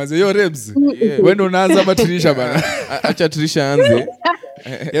energy, man. Your ribs. When unaanza ma Treesha bana. Acha Treesha anze.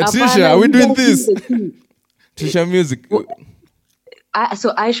 Yeah, Treesha, are we doing this? Treesha music.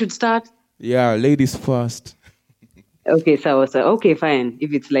 So I should start? Yeah, ladies first. Okay, so okay, fine.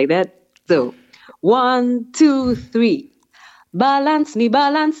 If it's like that. So 1, 2, 3. Balance me,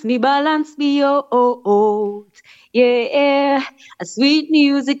 oh. Yeah, a sweet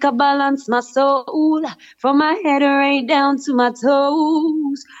music, a balance my soul. From my head right down to my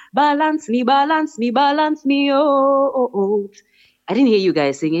toes. Balance me, oh. I didn't hear you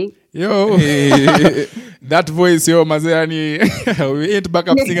guys singing. Yo, that voice, yo, mazani. We ain't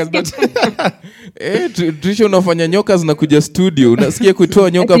backup singers, but Treesha unafanya nyoka zinakuja studio. Unasikia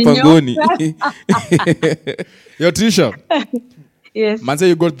kutoa nyoka pangoni. Yo, Treesha. Yes. Manze,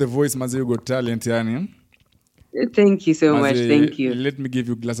 you got the voice, Manze, you got talent, yani. Thank you so much. Thank you. Let me give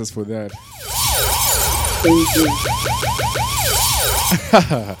you glasses for that. Thank you.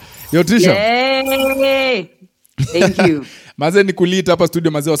 Yo, Treesha. Yay! Thank you. Manze, nikulita hapa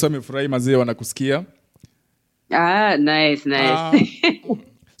studio, Manze, wasa wamefurahi, Manze, wanakusikia. Nice.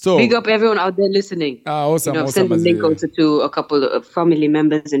 So big up everyone out there listening. Awesome, awesome. Awesome. Send a link also to a couple of family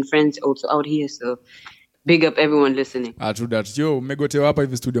members and friends also out here. So big up everyone listening. True that. Yo, umegotewa hapa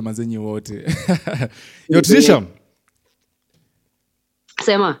hivi studio mazenyi wote. Yo, Treesha.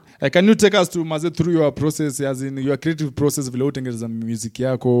 Sema. Can you take us to Maze through your process, as in your creative process, vile utengeza music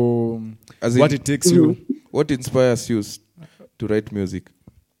yako, what it takes you? What inspires you to write music?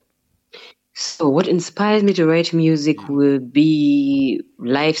 So what inspires me to write music will be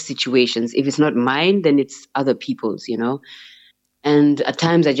life situations. If it's not mine, then it's other people's, you know. And at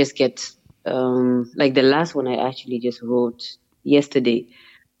times I just get, like the last one I actually just wrote yesterday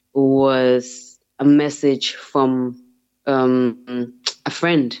was a message from a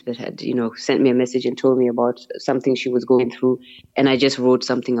friend that had, you know, sent me a message and told me about something she was going through, and I just wrote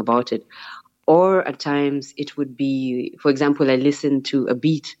something about it. Or at times it would be, for example, I listen to a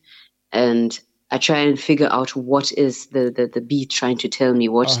beat and I try and figure out what is the beat trying to tell me,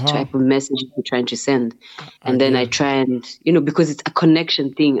 what type of message it's trying to send. And then I try and, you know, because it's a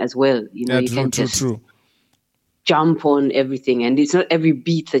connection thing as well. You know, you can't just jump on everything. And it's not every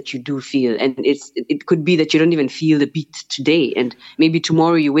beat that you do feel. And it could be that you don't even feel the beat today. And maybe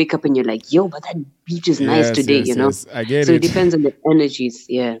tomorrow you wake up and you're like, yo, but that beat is nice today, you know? Yes, I get so it depends on the energies,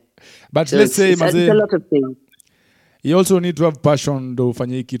 yeah. But so let's say, it's a lot of things. You also need to have passion to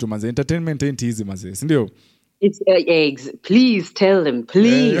ufanye hii kitu maze. Entertainment ain't easy maze, si ndio? It's please tell them.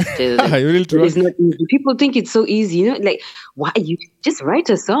 Please tell them. It's not easy. People think it's so easy, you know. Like, why you just write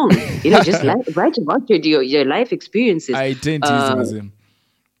a song? You know, just write about your life experiences. It ain't easy maze.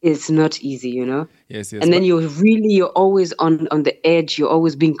 It's not easy, you know. Yes. And then you're always on the edge. You're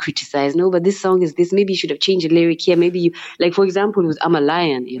always being criticized. No, but this song is this. Maybe you should have changed the lyric here. Maybe you, like, for example, with "I'm a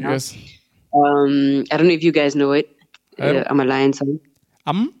Lion." You know. Yes. I don't know if you guys know it. I'm a lion song.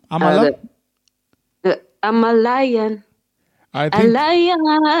 I'm a lion. I think a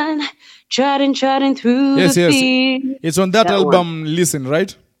lion trotting through the field. It's on that album. One. Listen,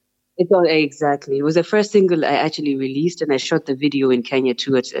 right? It's on exactly. It was the first single I actually released, and I shot the video in Kenya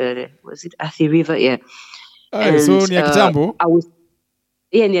too. At was it Athi River? Yeah. So near Kitambo.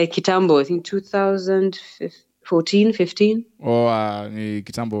 Near Kitambo. I think 2014, 15. Oh, near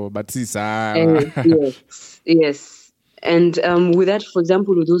Kitambo, but yes. And with that, for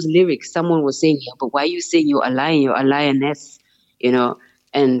example, with those lyrics, someone was saying, yeah, but why are you saying you're a lion, you're a lioness, you know?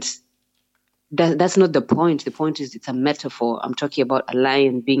 And that's not the point. The point is it's a metaphor. I'm talking about a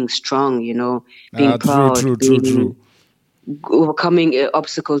lion being strong, you know, being proud, true. Overcoming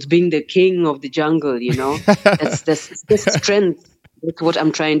obstacles, being the king of the jungle, you know? that's strength. That's what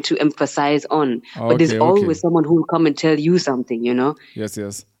I'm trying to emphasize on. But there's always someone who will come and tell you something, you know?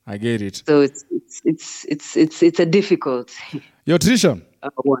 Yes. I get it. So it's a difficult. Yo, Treesha.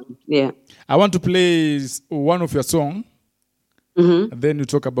 One, yeah. I want to play one of your song. Mm-hmm. And then you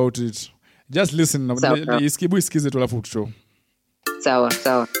talk about it. Just listen. Isikize tu alafu tuto. Sawa.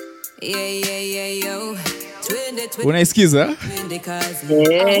 Yo. Unaisikiza?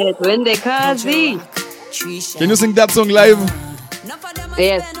 Twende kazi. Can you sing that song live?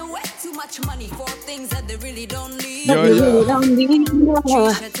 Yes.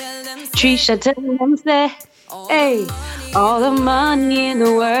 Treesha, tell them, say, hey, all the money in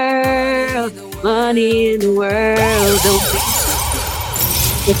the world,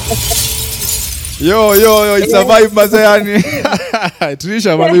 don't Yo, it's a vibe maze yani.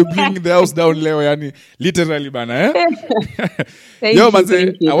 Treesha maze bring the house down leo yani literally bana eh. Yo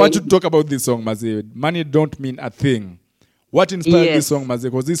maze, I want you to talk about this song maze. Money don't mean a thing. What inspired this song maze?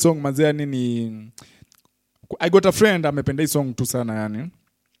 Because this song maze yani ni I got a friend amependa hii song tu sana yani.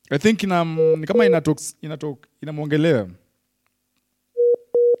 I think ni kama inamuongelea.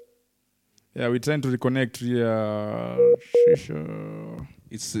 Yeah, we're trying to reconnect here.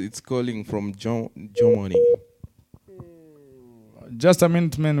 It's calling from Germany. Just a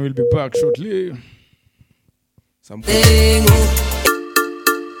minute, man. We'll be back shortly. Yo.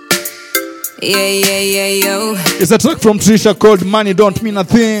 It's a track from Treesha called Money Don't Mean a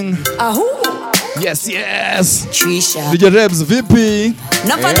Thing. Yes. Treesha. DJ Rebs, VP.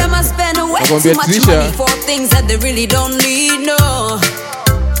 None of them are spending way too much money for things that they really don't need, no.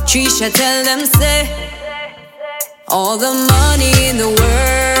 Treesha, tell them, say, all the money in the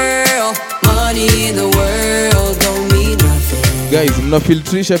world don't mean nothing. Guys, mna feel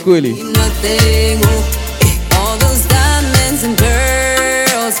Treesha kweli? Nothing. All those diamonds and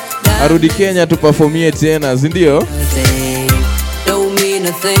pearls. Arudi Kenya tu performie tena, si ndio? Don't mean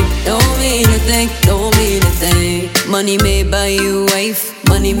a thing. Money may buy you wife,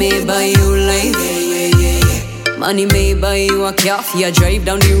 money may buy you life. Money may buy you a car, you drive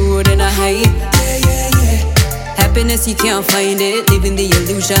down the road in a hype. Happiness you can't find it, living the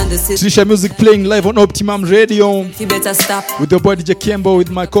illusion. Treesha music playing live on Optimum Radio. You better stop. With your boy DJ Kembo, with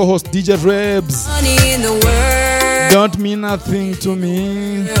my co-host DJ Rebs. Money in the world don't mean nothing to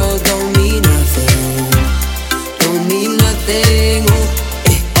me. Don't mean nothing. Don't mean nothing.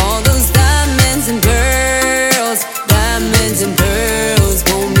 All those diamonds and pearls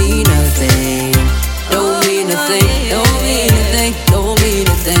won't mean nothing. Don't mean nothing.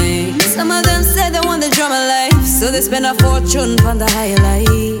 Some of them said they want the drama life, so they spend a fortune on the high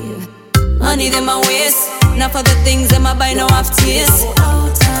life. Money them a waste, not for the things them a buy no half taste.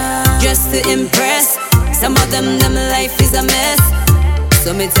 Just to impress, some of them life is a mess.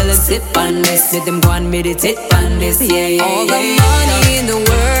 So me tell them sit on this, let them go and meditate on this. Yeah. All the money in the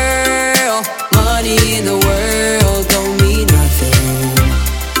world don't mean nothing.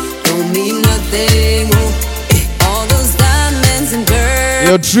 Don't mean nothing. All those diamonds and pearls.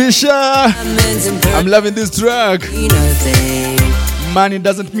 Yo, Treesha, I'm loving this track. Money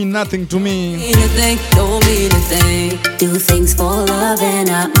doesn't mean nothing to me. Don't mean a thing. Do things for love and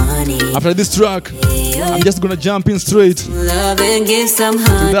not money. After this track, I'm just gonna jump in straight love and give some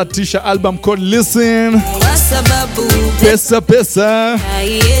honey. To that Treesha album called Listen. Kwa sababu pesa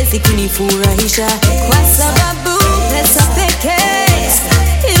haiwezi kunifurahisha. Kwa sababu pesa pekee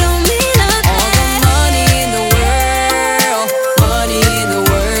don't mean nothing. All the money in the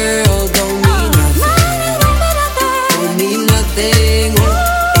world don't mean nothing. Don't mean nothing.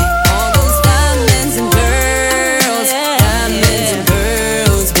 All those diamonds and pearls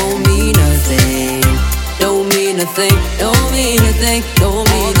won't mean nothing. Don't mean nothing. Don't mean nothing. All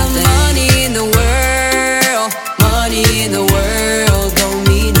the money in the world don't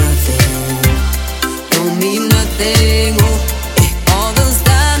mean nothing. Don't mean nothing. All those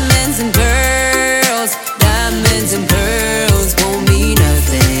diamonds and pearls won't mean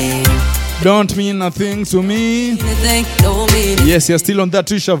nothing. Don't mean nothing to me. Yes, you're still on that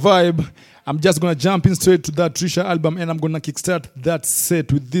Treesha vibe. I'm just gonna jump in straight to that Treesha album, and I'm gonna kickstart that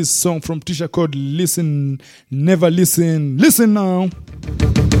set with this song from Treesha called Listen, Never Listen. Listen now.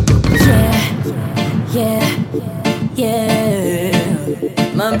 Yeah.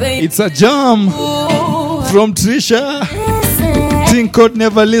 My baby. It's a jam from Treesha. Thing called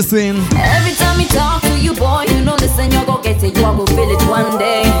Never Listen. Every time you talk to you, boy, you know listen, you go get it, you go feel it one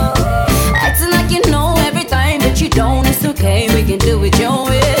day. Acting like you know every time, but you don't, it's okay, we can do it your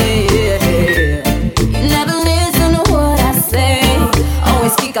way. You never listen to what I say.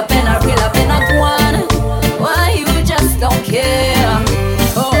 Always kick up and I reel up and I go on. Why you just don't care?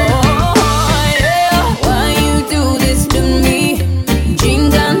 Oh yeah, why you do this to me?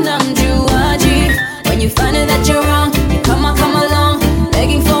 Jingandam juaji. When you find it that you're wrong, you come along,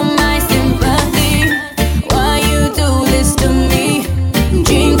 begging for my sympathy. Why you do this to me?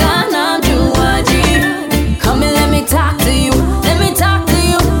 Jingandam juaji. Come and let me talk to you. Let me talk to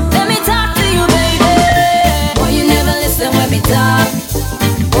you.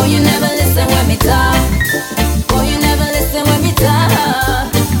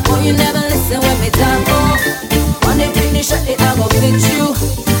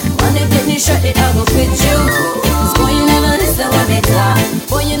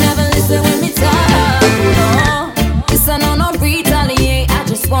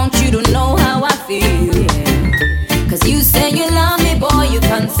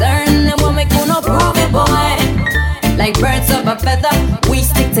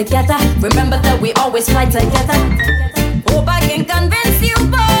 stick together. Remember that we always fight together. Hope I can convince you,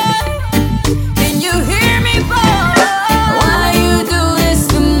 boy. Can you hear me, boy? Why you do this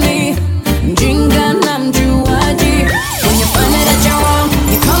to me? Jinga nam juaji. When you find out that you're wrong,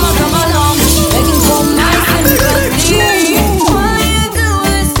 you come along, begging for my sympathy. Why you do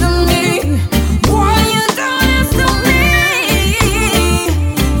this to me? Why you do this to me?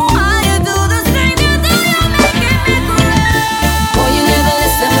 Why you do the same you do? You're making me cry. Boy, you never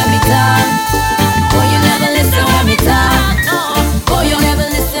listen when me talk. Boy, you never listen when me talk. Boy, you never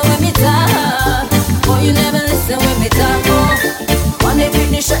listen when me talk. Boy, you never listen when me talk. One day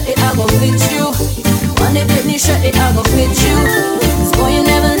Britney shut it, I go fit you. One day Britney shut it, I go fit you. Boy, you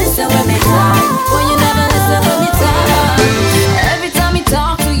never listen when me talk. Boy, you never listen when me talk. Every time me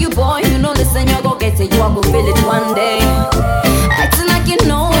talk to you, boy, you know listen, you go get it, you go feel it one day. Acting like you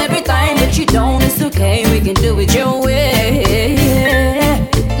know every time, but you don't. It's okay, we can do it your way.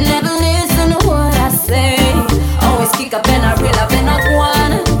 Never listen to what I say. Always kick up and I reel up and not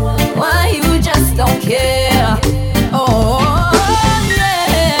one. Why you just don't care? Oh,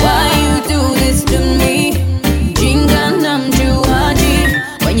 yeah. Why you do this to me? Jinga nam juaji.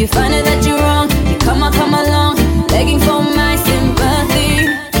 When you find out that you're wrong, you come along, begging for my sympathy.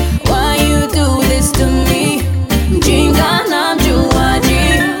 Why you do this to me? Jinga nam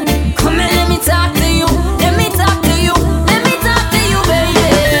juaji. Come and let me talk to you. Let me talk to you. Let me talk to you, baby.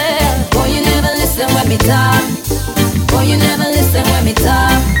 Boy, you never listen when me talk. Boy, you never listen when me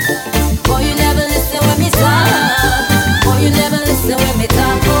talk. Boy, you never listen when me talk. Boy, you never listen when me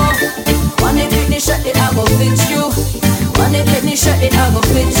talk. Oh. One day Britney shut it, I go fit you. One day Britney shut it, I go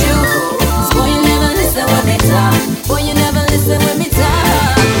fit you. Boy, you never listen when me talk. Boy, you never listen when me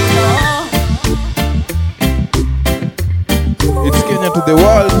talk. No. It's Kenya to the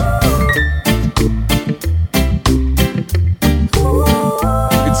world.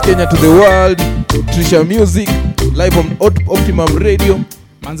 It's Kenya to the world. Treesha Music live on Optimum Radio.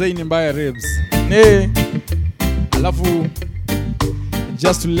 Manze hii ni mbaya ribs. Hey. Alafu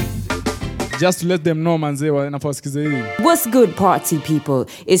just to let them know manze wanafasikize hii. What's good, party people?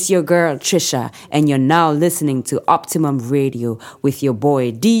 It's your girl Treesha, and you're now listening to Optimum Radio with your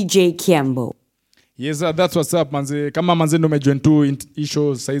boy DJ Kiambo. Yes, that's what's up manze. Kama manze ndo umejoin tu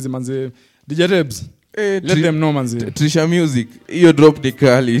issue saizi manze. DJ Rebs. Let them know manze. Treesha Music. Hiyo drop ni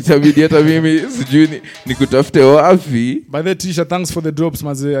kali. Itabidi hata mimi sijui nikutafute wapi. By the Treesha, thanks for the drops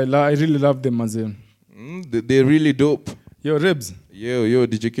manze. I really love them manze. They're really dope. Yo Rebs. Yo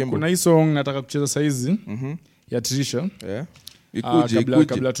DJ Kimbo. Kuna hii song nataka kucheza saizi ya Treesha. Yeah.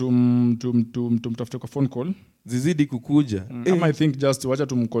 Kabla tumtafute kwa phone call. Zizidi kukuja. I think just wacha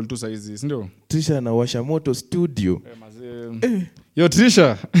tumcall tu saizi, si ndio? Treesha anawasha moto studio. Yo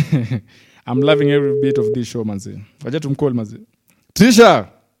Treesha. I'm loving every bit of this show manze. Wacha tumcall manze. Treesha.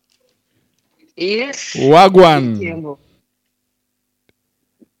 Yes. Wagwan.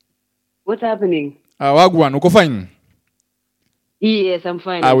 What's happening? Wagwan, uko fine? Yes, I'm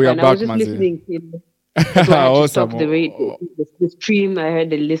fine. We are I back, was just manze. listening. So I had to Awesome. stop the stream. I had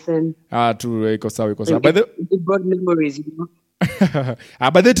to listen. True. Iko sawa. It brought memories, you know.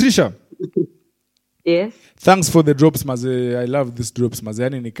 By the Treesha. Yes. Thanks for the drops, maze. I love these drops, maze.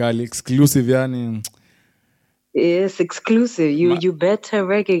 Yani ni kali, exclusive, yani. Yes, exclusive. You better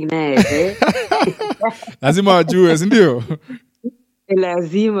recognize, eh? Lazima wajue, si ndio?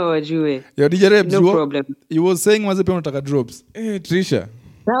 Lazima wajue. Yo, DJ Rebs, no problem. You was saying maze pia unataka drops. Treesha.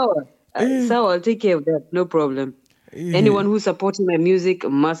 Sawa. So I'll take care of that. No problem. Anyone who's supporting my music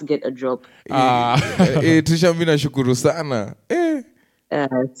must get a drop. Treesha, mimi nashukuru sana.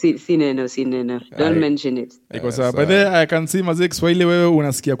 Si neno. Don't mention it. Iko sawa. By the way, I can see maze Kiswahili wewe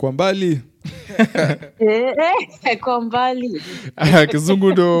unasikia kwa mbali. Kwa mbali.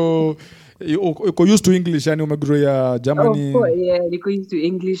 Kizungu ndo uko used to English, yani umegrow ya Germany. Yeah, niko used to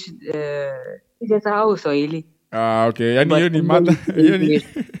English. Sijasahau Swahili. Okay. Yani hiyo ni mada.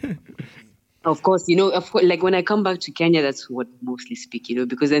 Of course, like when I come back to Kenya, that's what I mostly speak,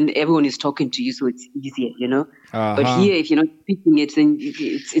 because then everyone is talking to you, so it's easier, But here, if you're not speaking it, then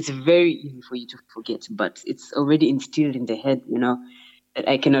it's very easy for you to forget. But it's already instilled in the head, that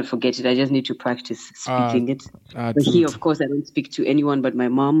I cannot forget it. I just need to practice speaking it. But here, of course, I don't speak to anyone but my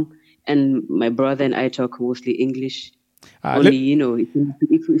mom and my brother, and I talk mostly English. Only,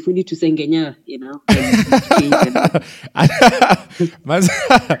 if we need to sing Kenya,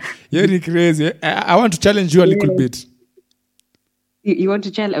 You're crazy. I want to challenge you a little bit. You want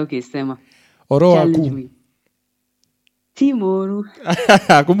to challenge? Okay, Sema. Challenge me. Timoru.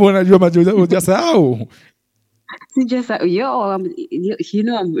 Kumbe unajua majuza hujasahau. I'm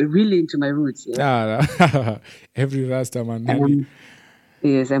really into my roots. Yeah? Every Rasta man.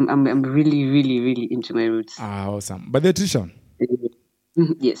 Yes, I'm really, really, really into my roots. Awesome. But then, Treesha,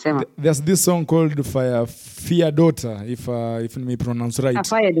 yes, Emma. There's this song called Fire Daughter, if I may pronounce right.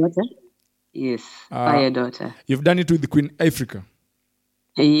 Fire Daughter? Yes, Fire Daughter. You've done it with the Queen Africa.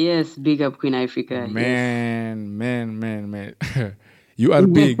 Yes, big up Queen Africa. Man. You are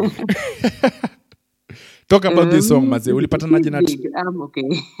big. Talk about this song, Maze. Ulipatanaje na I'm okay.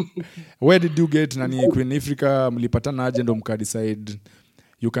 Where did you get nani Queen Africa? Mlipatanaje ndo mka decide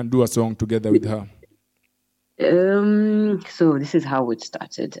you can do a song together with her? So this is how it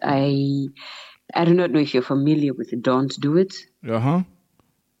started. I do not know if you're familiar with Don't Do It.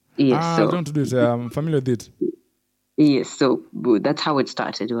 Yes. Don't Do It. I'm familiar with it. Yes. So that's how it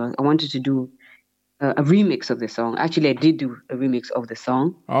started. I wanted to do a remix of the song. Actually, I did do a remix of the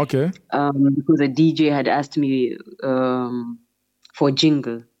song. Okay. Because a DJ had asked me for a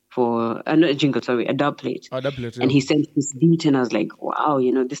jingle, not a jingle, sorry, a dub plate. Yeah. And he sent this beat, and I was like, wow,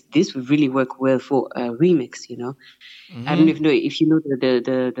 this would really work well for a remix, Mm-hmm. I don't even know if you know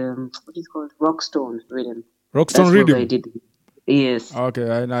the what is it called? Rockstone rhythm. Rockstone rhythm? I did. Yes. Okay,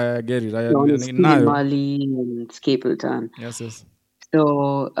 I get it. Mali and Scapleton. Yes.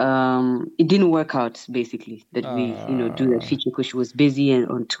 So it didn't work out, basically, that we do that feature because she was busy and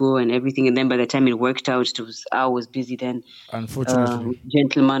on tour and everything. And then by the time it worked out, I was busy then. Unfortunately.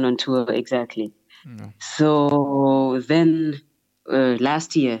 Gentleman on tour, exactly. Yeah. So then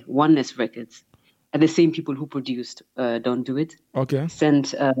last year, Oneness Records, the same people who produced Don't Do It,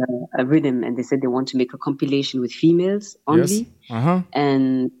 sent a rhythm, and they said they want to make a compilation with females only. Yes.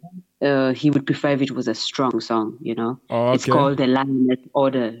 And he would prefer if it was a strong song, It's called the Lioness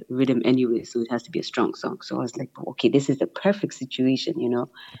Order rhythm anyway, so it has to be a strong song. So I was like, okay, this is the perfect situation,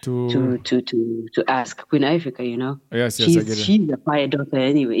 to ask Queen Africa, Yes, I get it. She's a fire daughter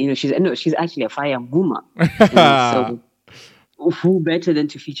anyway, she's actually a fire woman. So who better than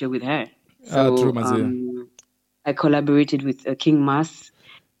to feature with her? So true, I collaborated with King Mas.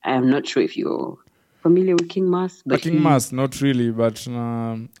 I'm not sure if you're familiar with King Mas? But King Mas, not really, but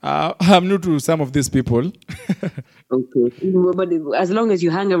I'm new to some of these people. Okay. But as long as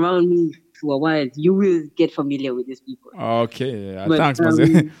you hang around me for a while, you will get familiar with these people. Okay. Thanks, Mas.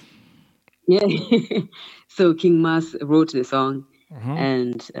 Yeah. So King Mas wrote the song,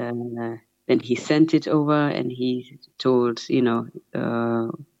 and then he sent it over, and he told,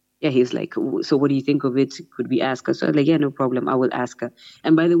 he's like, so what do you think of it? Could we ask her? So I was like, yeah, no problem. I will ask her.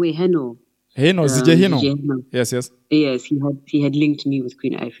 And by the way, Heno. Heno. Yes. Yes, he had linked me with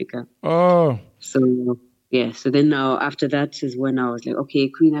Queen Africa. Oh. So, yeah. So then now, after that is when I was like, okay,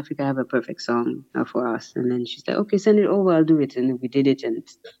 Queen Africa have a perfect song for us. And then she's like, okay, send it over. I'll do it. And we did it. And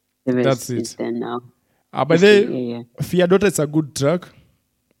the rest is then now. By the way, Fia Daughter is a good track.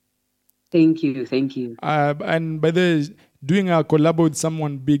 Thank you. And by the way, doing a collab with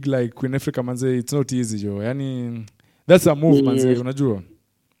someone big like Queen Africa, manze, it's not easy, Joe. Yani, that's a move, manze, unajua.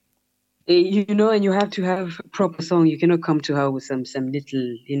 And you have to have proper song. You cannot come to her with some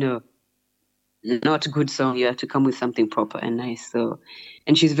little, not good song. You have to come with something proper and nice. So,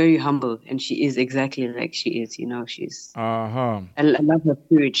 and she's very humble, and she is exactly like she is. She's. I love her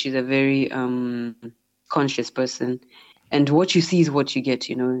spirit. She's a very conscious person. And what you see is what you get,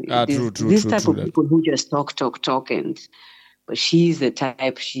 This type of people who just talk, but she's the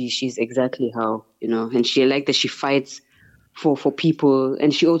type, she's exactly how, and she like that she fights for people,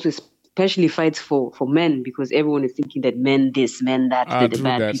 and she also especially fights for men, because everyone is thinking that men this, men that, the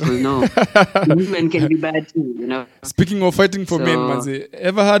bad people. No, women can be bad too, Speaking of fighting for men, manze,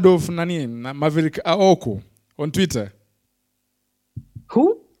 ever heard of Maverick Aoko on Twitter?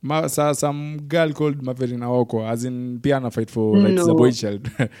 Who? Some girl called Maverick Aoko, as in piano fight for rights the boy child.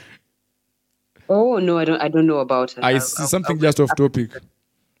 Oh no, I don't know about her. I see something just off topic.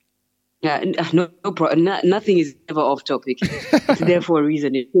 Yeah, no problem. Nothing is ever off topic. It's there for a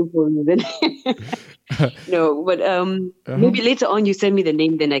reason. It's still for a reason. No, but maybe later on you send me the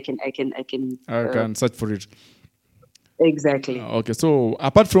name, then I can search for it. Exactly. Okay, so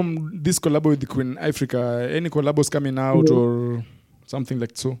apart from this collab with the Queen Africa, any collabos coming out or something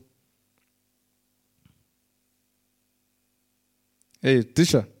like so? Hey,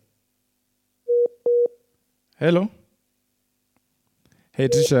 Treesha. Hello. Hey,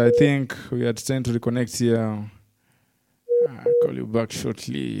 Treesha, I think we are trying to reconnect here. I'll call you back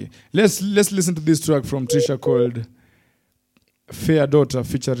shortly. Let's listen to this track from Treesha called Fair Daughter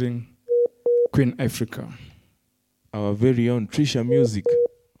featuring Queen Africa. Our very own Treesha music.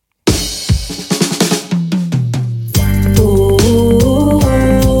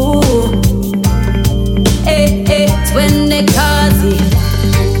 When they cause it,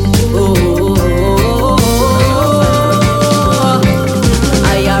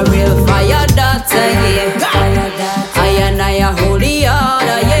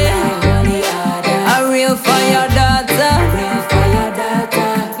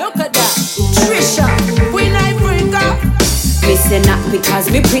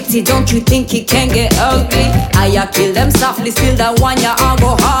 reality, don't you think it can get ugly? I kill them softly, still that one ya I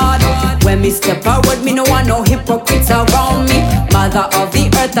go hard. When me step forward, me no want no hypocrites around me. Mother of the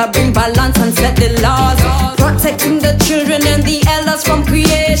earth, I bring balance and set the laws. Protecting the children and the elders from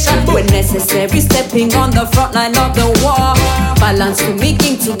creation. When necessary, stepping on the front line of the war. Balance to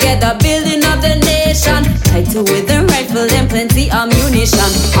making together, building up the nation. Title with the rifle and plenty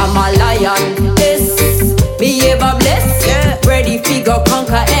ammunition. I'm a lion, this behave a bless. Ready figure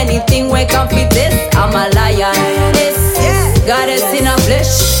conquer anything, wake up with this. I'm a lion, this goddess in a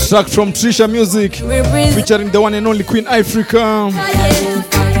flesh. Track from Treesha Music, featuring the one and only Queen Africa.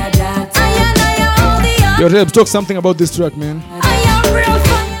 Yo, Rebs, talk something about this track, man.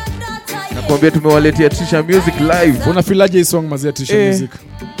 Nakwambia tumewaletea Treesha Music live. Unafilaje hii song mazia Treesha Music?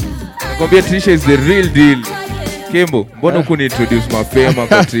 Nakwambia Treesha is the real deal. Kembo, mbona kuni introduce mapema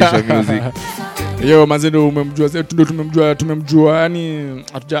kwa Treesha Music? Yo, mazendo umemjua, tumemjua yani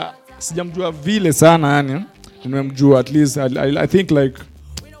sijamjua vile sana yani. Nimemjua at least I think like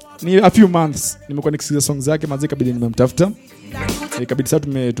ni a few months nimekuwa nikisikiza songs zake mazee, kabidi nimemtafuta. Kabidi sasa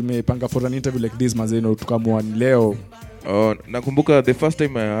tumepanga for an interview like this mazeno, tukamua leo. Nakumbuka the first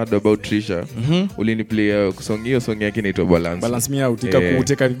time I heard about Treesha, uliniplay song yake inaitwa Balance. Balance me out,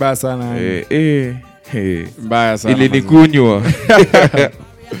 ikakuteka vibaya sana. Mbaya sana. Ilinikunywa.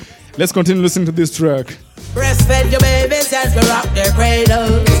 Let's continue listening to this track. Breastfed your babies as we rock their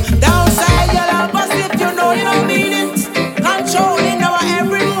cradles. Downside your love, but if you know you don't mean it. Controlling our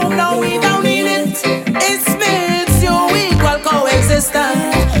every move, no we don't need it. It makes you equal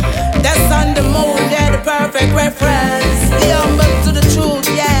coexistence. That's on the moon, they're the perfect reference. The humble to the truth,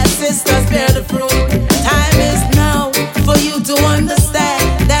 yeah, sisters bear the fruit. Time is now for you to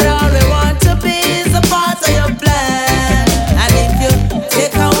understand that all we want to be is a part of your plan. And if you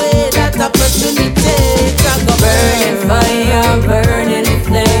take away that opportunity, burning fire, burning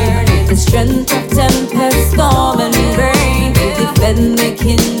flame, the strength of tempest, storm and rain, to defend the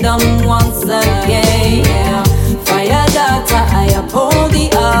kingdom once again. Fire data, I uphold the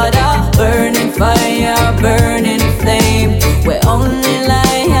order. Burning fire, burning flame, where only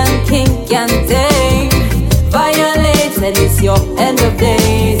lion king can tame. Violate and it's your end of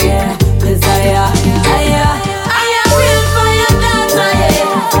days, yeah. 'Cause I am real fire data, yeah.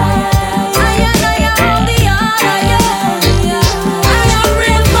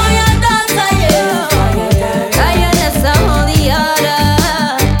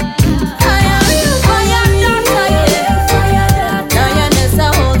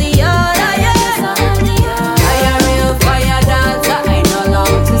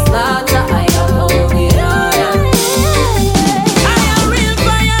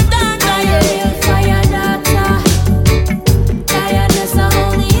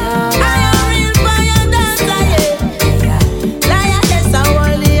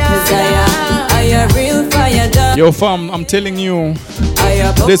 Yo fam, I'm telling you,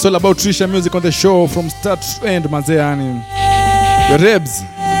 this all about Treesha Music on the show from start to end, manze yani. Your Rebs,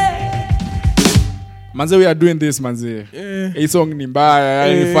 manze, we are doing this, manze. Hii song ni mbaya,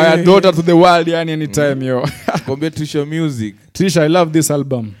 yani fire daughter to the world, yani anytime yo. Compare Treesha Music. Treesha, I love this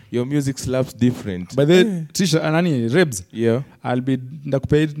album. Your music slaps different. By the Treesha, anani Rebs. Yeah. I'll be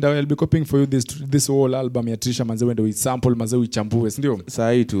copying for you this whole album ya Treesha, manze, wende we sample, manze, we chambue, ndio?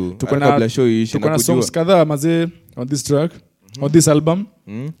 Sahi tu. Kabla show iishe na kujua. Tuko na songs kadhaa manze on this track, on this album.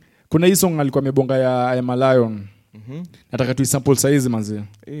 Kuna hii song alikuwa amebonga ya I'm a Lion. Nataka tu sample size manze.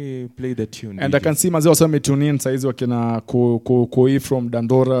 Play the tune. And I can see manze wasome tune in size wakina Koi from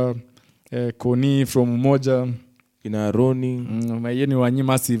Dandora, Koni from Moja, kina Roni, mayeni wanyi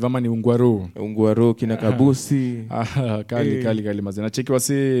massive ama ni Ungwaro kina Kabusi. Kali manze. Na cheki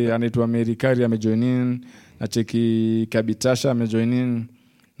wasi anaitwa Amerikari amejoin in, na cheki Kabitasha amejoin in,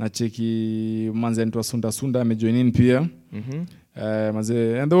 na cheki manze anaitwa Sunda amejoin in pia.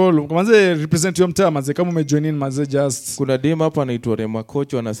 Manze and all manze represent your mtaa manze, kama umejoin in manze just. Kuna dem hapa anaitwa Rema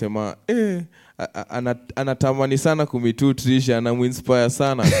Kocho anasema anatamani sana kumitu Treesha, anamuinspire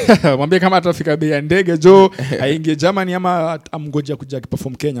sana. Mwambie kama atafika bei ya ndege jo aingie Germany ama amgoja kuja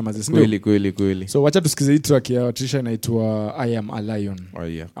perform Kenya manze, ndio? Kweli. So wacha tusikize hii track ya Treesha inaitwa I Am a Lion. Oh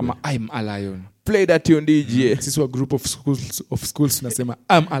yeah. Ama I'm a Lion. Play that tune DJ. Sisi wa group of schools tunasema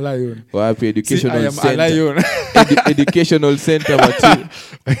I'm a Lion. Wapi educational center. I am a lion. Educational center mati.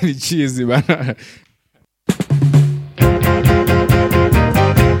 Ni cheesy bana.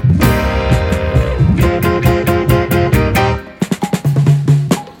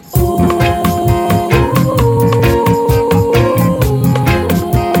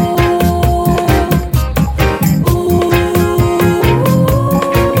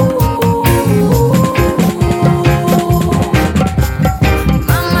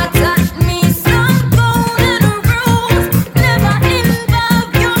 Mama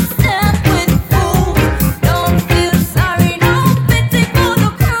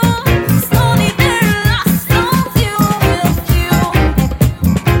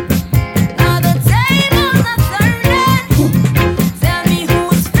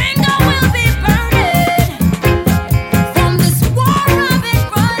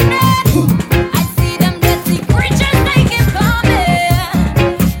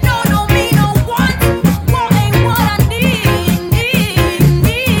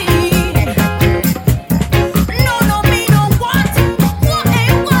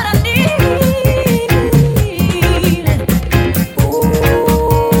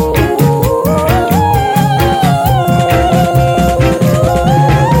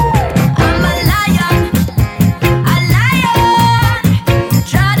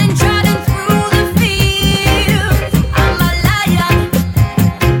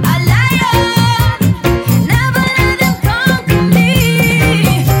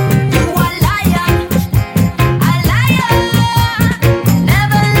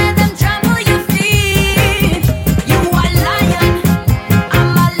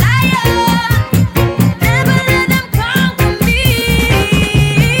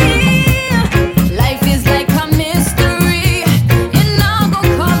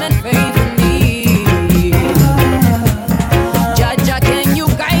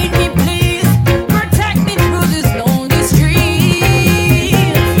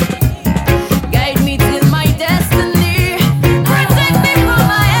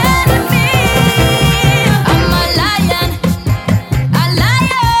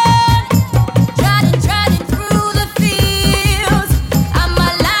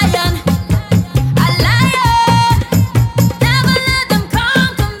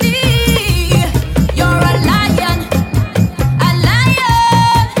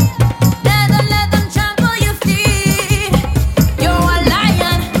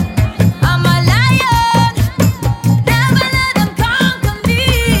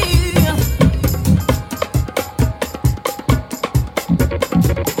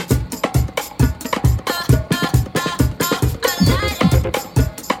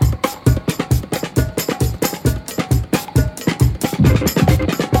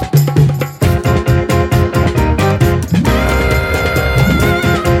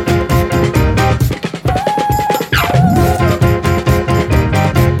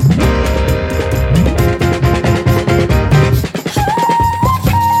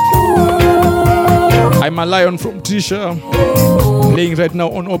a Lion from Treesha. Playing right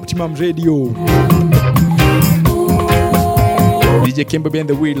now on Optimum Radio. DJ Kemba behind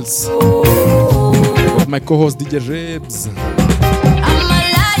the wheels. With my co-host DJ Rebs.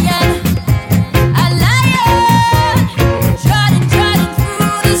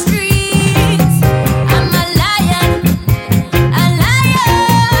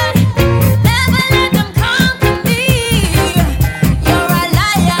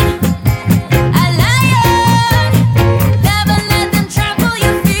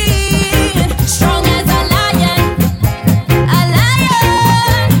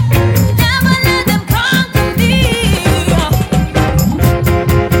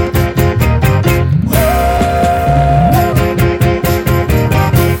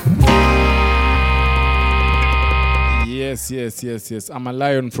 Yes. I'm a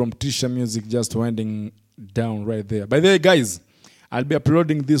Lion from Treesha Music, just winding down right there. By the way, guys, I'll be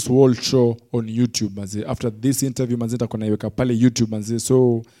uploading this whole show on YouTube. After this interview, nitakuwa naiweka pale YouTube.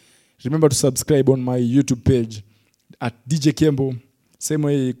 So remember to subscribe on my YouTube page at DJ Kembo. Same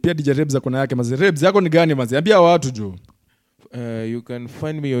way, pia DJ Rebs akona yake. Rebs yako ni gani? Ambia watu jo. You can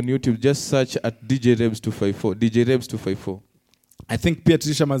find me on YouTube. Just search at DJ Rebs 254. DJ Rebs 254. I think Pia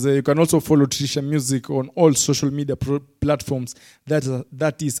Treesha Maze, you can also follow Treesha Music on all social media platforms. That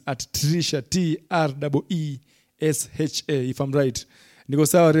is at Treesha, TREESHA, if I'm right. Niko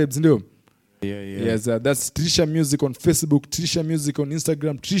sawa Rebs, ndio? Yeah. Yes, that's Treesha Music on Facebook, Treesha Music on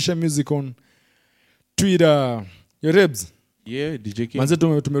Instagram, Treesha Music on Twitter. Yo Rebs? Yeah, DJ King. Manze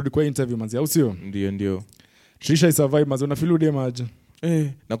tumerudi kwa interview manze, au sio? Ndio. Treesha is a vibe manze, unafeel ude maji?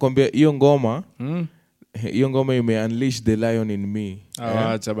 Nakwambia hiyo ngoma. Hiyo ngoma ime unleash the lion in me.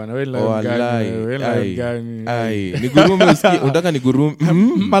 Acha bana, wewe lion gani? Ai, ni gurume usikie, unataka ni gurume.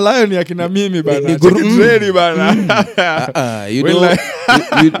 Malayon ya kina mimi bana. Ni gurume bana.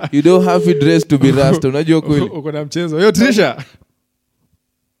 You don't have to dress to be rasta, unajua kweli. Uko na mchezo. Yo Treesha.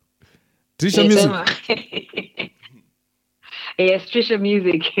 Treesha Music. Yes, Treesha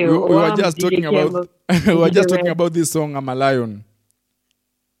Music. We were just talking about this song I'm a Lion.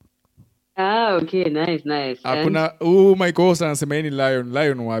 Okay, nice. Kuna my co-host anasema yeye ni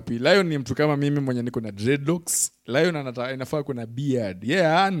Lion wapi? Lion ni mtu kama mimi mwenye niko na dreadlocks. Lion inafaa kuna beard.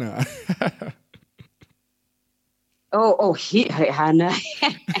 Yeah, ana. Hana.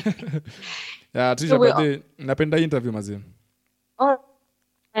 Yeah, Treesha, but napenda interview mazee. All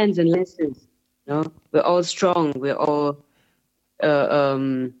hands and lessons. You know, we're all strong. We're all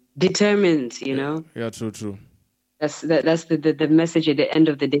determined, you know. Yeah, true. That's the message at the end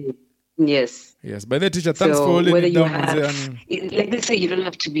of the day. Yes. By the Treesha, thanks for holding it down. Like they say, you don't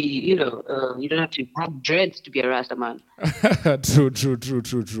have to be, you don't have to have dreads to be a Rasta man. True.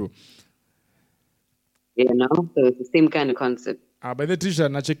 You know, so it's the same kind of concept. By the Treesha,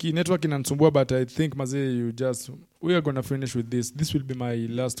 nacheki network inanisumbua, but I think we are gonna finish with this. This will be my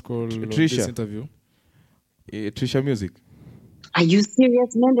last call on this interview. Treesha Music. Are you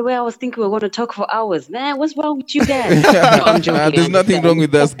serious, man? The way I was thinking we were going to talk for hours. Man, what's wrong with you guys? No, I'm joking. There's nothing wrong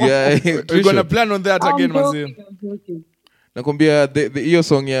with us, guy. We're going to plan on that again, Mazi. Nakwambia hiyo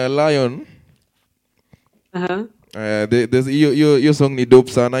song ya Lion. There's hiyo song ni dope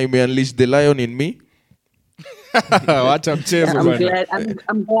sana. You may unleash the lion in me. Wacha mchezo bwana.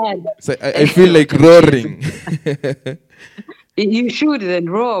 I'm glad. So I feel like roaring. You should then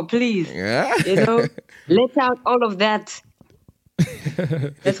roar, please. Yeah. You know, let out all of that.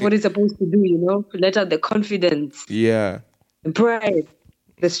 That's what it's supposed to do, you know? Let out the confidence. Yeah. The pride.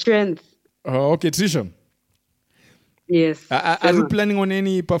 The strength. Okay, Treesha. Yes. Are you planning on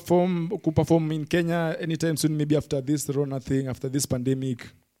any perform in Kenya anytime soon, maybe after this Rona thing, after this pandemic?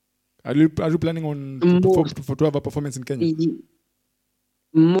 Are you planning on to have a performance in Kenya?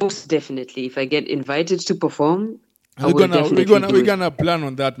 Most definitely. If I get invited to perform, we're gonna plan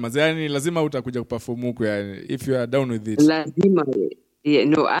on that, mazani. Lazima utakuja kuperform huko yani, if you are down with it. Lazima. Yeah,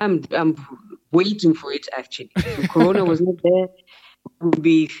 no, I'm waiting for it actually. If Corona was not there, I would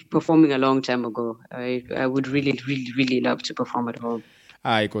be performing a long time ago. I would really love to perform at home.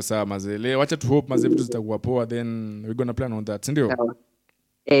 Iko sawa mazele. Wacha tu hope mazee vitu zitakuwa poa, then we're gonna plan on that, ndio?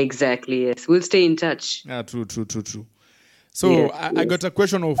 Exactly, yes. We'll stay in touch. True. So yes, I got a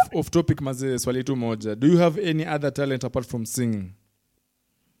question of topic maze, swali tu moja. Do you have any other talent apart from singing?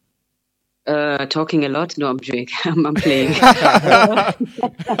 Talking a lot? No, I'm joking. I'm playing.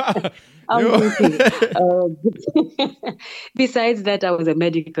 I'm joking. Besides that, I was a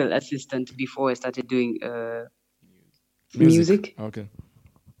medical assistant before I started doing music. Okay.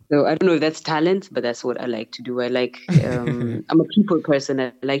 So I don't know if that's talent, but that's what I like to do. I like, I'm a people person.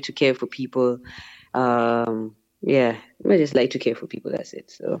 I like to care for people. Yeah, I just like to care for people. That's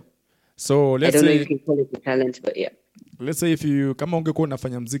it. So let's I don't know say if you call it a talent, but yeah. Let's say if you kama ungekuwa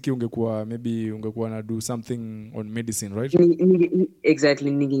unafanya muziki maybe ungekuwa na do something on medicine, right?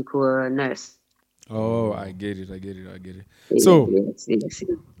 Exactly, ningekuwa nurse. Oh, I get it. Yes, So yes.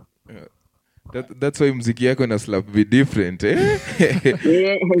 That's why muziki yako na slap be different, eh?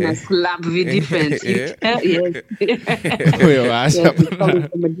 Yeah, na slap be different. Yeah. Yes. Yes, it's coming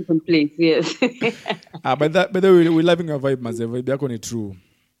from a different place, yes. But we're loving your vibe, Maze. Vibe yako ni true.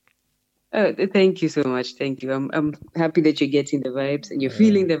 Thank you so much. Thank you. I'm happy that you're getting the vibes and you're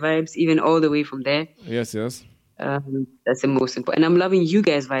feeling the vibes even all the way from there. Yes. That's the most important. And I'm loving you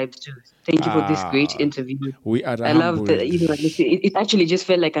guys' vibes too. Thank you for this great interview. We are I love that. It actually just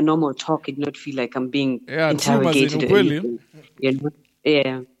felt like a normal talk. It did not feel like I'm being interrogated. True, you know?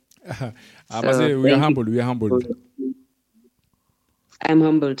 Yeah. Maze, we are humbled. I'm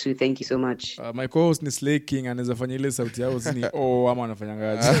humble too. Thank you so much. My co-host ni Slay King anaweza fanya ile sauti yao ni ama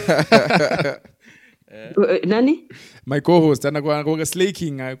anafanyangaje? Nani? My co-host anakuwa Slay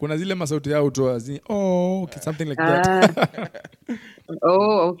King, kuna zile masauti yao toa something like that.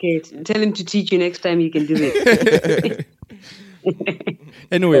 Okay. Tell him to teach you next time. You can do it.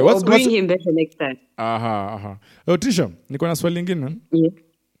 Anyway, bring him better next time. Treesha, niko na swali lingine. Yeah.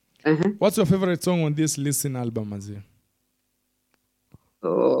 What's your favorite song on this Listen album, Mazi?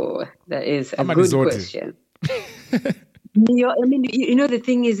 Oh, that is a good question. I mean, the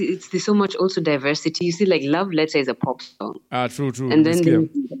thing is, there's so much also diversity. You see, like Love Letter is a pop song. True. And then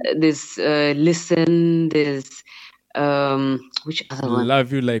there's Listen, there's which other one?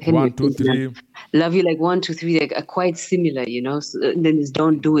 Love You Like 1, 2, 3. Love You Like 1, 2, 3, like are quite similar, So, then there's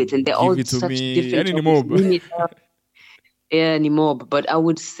Don't Do It, and they're all such different. Yeah, anymore. But I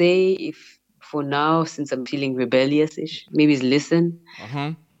would say if for now, since I'm feeling rebellious-ish, maybe it's Listen.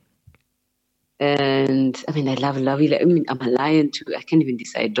 And I mean, I love You Like. I mean, I'm a lion too. I can't even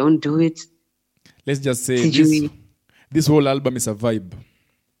decide. Don't Do It. Let's just say this whole album is a vibe.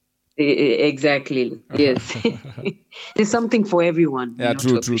 Exactly. Yes. There's something for everyone. Yeah,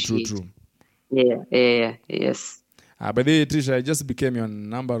 true. Yeah. Yes. By the way, Treesha, I just became your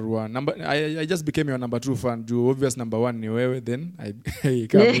number one. I just became your number 2 fan. You obvious number 1 ni wewe, then I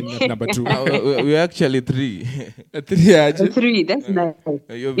come in at number 2. We're actually 3. 3, that's nice.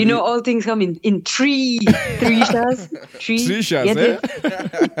 All things come in Treeshas. Treeshas, eh?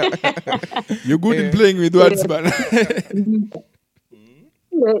 You're good in playing with words, man.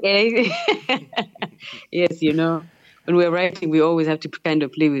 Yes, when we're writing, we always have to kind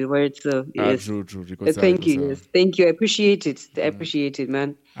of play with words. So yes. True. Thank you. Yes, thank you. I appreciate it,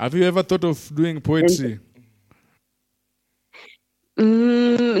 man. Have you ever thought of doing poetry?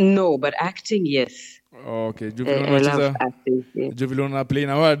 No, but acting, yes. Okay. I love acting. Juvilona playing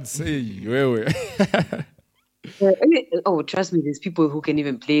words. Hey, wewe. Trust me, there's people who can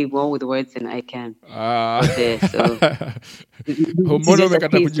even play more with words than I can. Mbona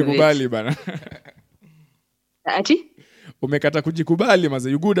umekata kujikubali bana? Ati? Umekata kujikubali, Maze.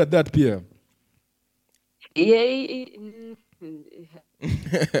 You good at that pia? Yeah.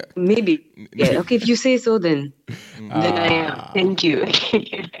 Maybe. Yeah. Okay, if you say so, then I am. Thank you.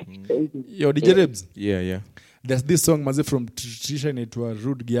 Yo, DJ Rebs. Yeah. There's this song, Maze, from Treesha inaitwa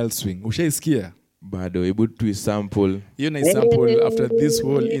Rude Girl Swing. Ushaisikia? Bado, able to sample. Hiyo na sample after this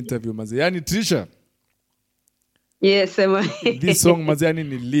whole interview, Maze. Yani Treesha. Yes, this song, Maze, yani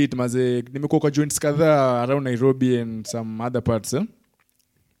ni lit, Maze. Nimekuwa kwa joints kadhaa around Nairobi and some other parts,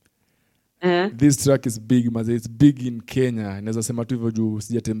 This track is big, Maze. It's big in Kenya. Naweza sema tu hivyo juu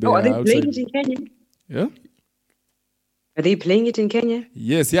sijatembea outside. Are they playing it in Kenya? Yeah? Are they playing it in Kenya?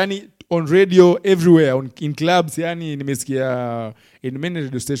 Yes, yani on radio everywhere, in clubs, yani nimesikia in many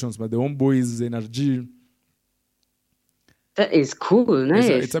radio stations, but the Homeboys, NRG. That is cool, nice.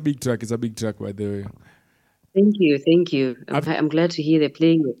 It's a big track, by the way. Thank you. I'm glad to hear they're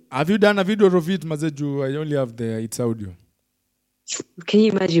playing it. Have you done a video of it, Mazeju? I only have it's audio. Can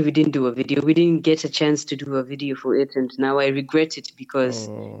you imagine we didn't do a video? We didn't get a chance to do a video for it, and now I regret it because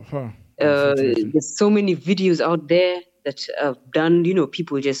there's so many videos out there that have done,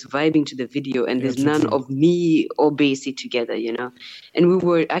 people just vibing to the video, and there's none of me or Basie together, And we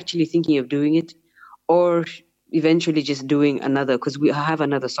were actually thinking of doing it, or eventually just doing another, because we have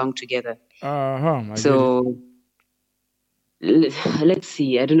another song together. So let's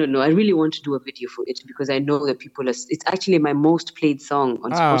see. I don't know. I really want to do a video for it because I know that people are. It's actually my most played song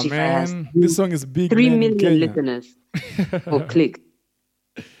on Spotify. Man. This song is big. 3 million listeners or click.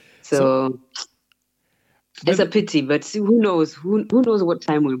 So it's a pity, but who knows? Who knows what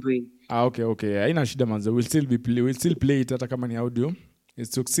time we'll bring? Okay. Haina shida manze. We'll still play it hata kama ni audio.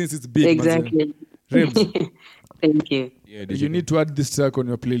 Since it's big. Exactly. Rebs, Thank you. Yeah, You need to add this track on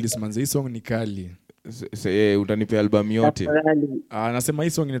your playlist, manze. Hii song ni kali. Utanipe album yote. Nasema hii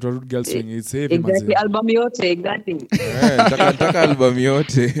song inaitwa Rude Girl Swing. It's heavy, manze. Exactly, album yote, exactly. Nataka album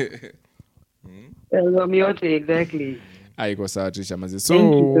yote. Album yote, exactly. Aiko sawa, Treesha, manze. So,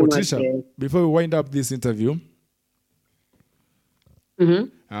 Treesha, before we wind up this interview,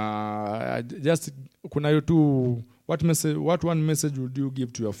 just kuna you two, what one message would you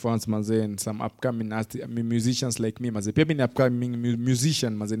give to your fans, manze, and some upcoming musicians like me, manze? Pia mimi ni upcoming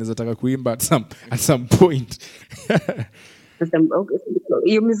musician, manze, naweza taka kuimba at some point.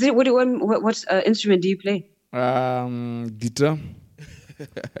 Your music, what instrument do you play? Guitar.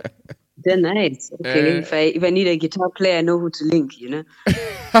 They're nice. Okay, if I need a guitar player, I know who to link, you know.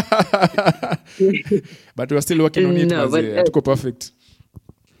 But we're still working on it, manze. Hatuko perfect.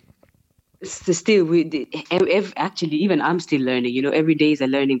 Still, actually, even I'm still learning. You know, every day is a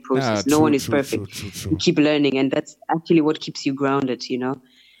learning process. No one is perfect. True. You keep learning, and that's actually what keeps you grounded. You know.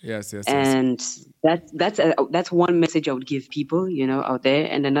 Yes. And that's one message I would give people, you know, out there.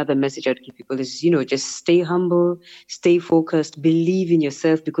 And another message I would give people is, you know, just stay humble, stay focused, believe in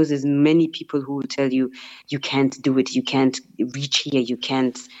yourself, because there's many people who will tell you you can't do it, you can't reach here, you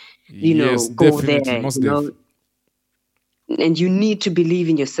can't, you know, go there. You know? And you need to believe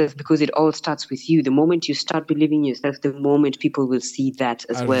in yourself, because it all starts with you. The moment you start believing in yourself, the moment people will see that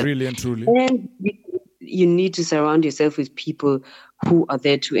as well. Really and truly. And you need to surround yourself with people who are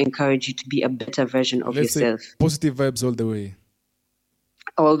there to encourage you to be a better version of yourself. Say positive vibes all the way.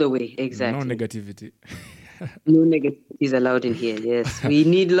 All the way, exactly. No negativity. No negativity is allowed in here, yes. We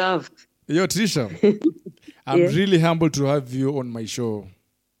need love. Yo, Treesha, I'm really humbled to have you on my show.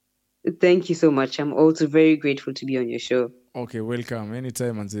 Thank you so much. I'm also very grateful to be on your show. Okay, welcome.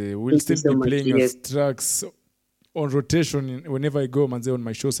 Anytime, manze. We'll still be playing your tracks on rotation. Whenever I go, manze, on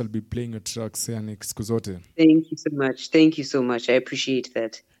my shows, I'll be playing your tracks. Siku zote. Thank you so much. Thank you so much. I appreciate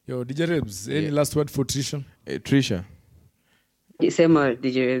that. Yo, DJ Rebs, any last word for Treesha? Treesha. Sema,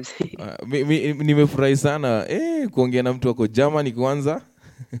 DJ Rebs. Nimefurahi sana kuongea na mtu wako Germany kwanza.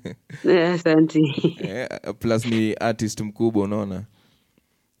 Asante. Plus ni artist mkubwa, unaona.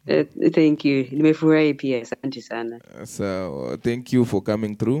 Thank you. Nimefurahi pia. Asante sana. So, thank you for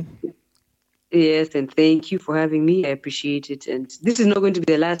coming through. Yes, and thank you for having me. I appreciate it. And this is not going to be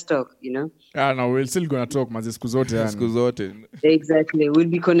the last talk, you know? No, we're still going to talk, manze, siku zote. Exactly. We'll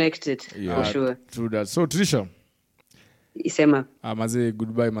be connected, for sure. True that. So, Treesha. Isema. Maze,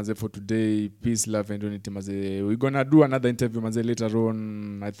 goodbye, maze, for today. Peace, love, and unity, maze. We're going to do another interview, maze, later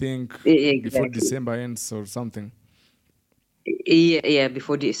on, I think, before December ends or something. Yeah,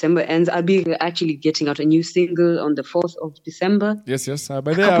 before December ends. I'll be actually getting out a new single on the 4th of December. Yes. By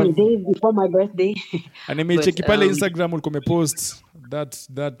a couple of days before my birthday. And I may check pale Instagram will come post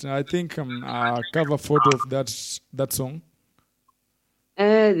that I think a cover photo of that song.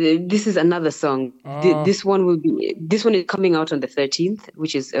 This is another song. This one is coming out on the 13th,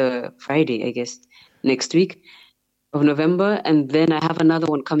 which is Friday, I guess, next week of November, and then I have another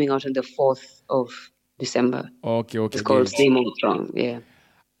one coming out on the 4th of December. Okay. It's called Same Old Song, yeah.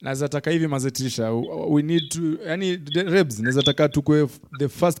 Nazataka hivi maze Treesha, we need to, Rebs, nazataka tukwe the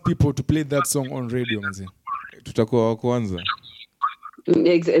first people to play that song on radio, maze. Tutakuwa wa kwanza.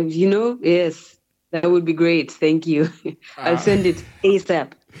 You know, yes. That would be great. Thank you. I'll send it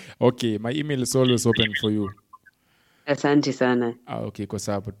ASAP. Okay, my email is always open for you. Asante sana. Okay, kwa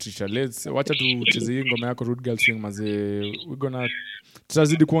sababu Treesha, wacha tucheze hii ngoma yako Rude Girl Swing, maze. We're gonna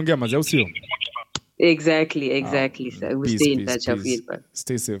tutazidi kuongea, maze, au sio? Exactly. So we'll stay in touch.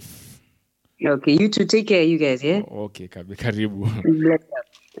 Stay safe. Okay, you too. Take care, you guys, yeah? Okay, karibu.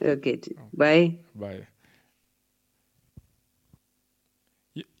 Okay, bye.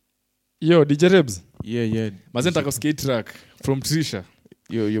 Yo, DJ Rebs. Yeah. Mazenta kusikia track from Treesha.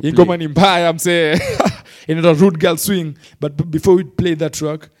 Yo, ngoma ni mbaya, msee. Inaitwa Rude Girl Swing. But before we play that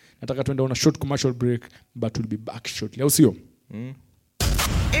track, nataka tuende on a short commercial break, but we'll be back shortly. Au sio?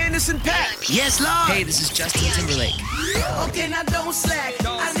 Anderson .Paak. Yes, Lord. Hey, this is Justin Timberlake. Okay, now don't slack.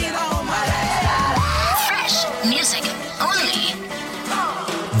 I need all my fresh music only.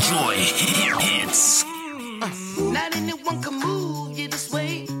 Joy hits. Not anyone can move you this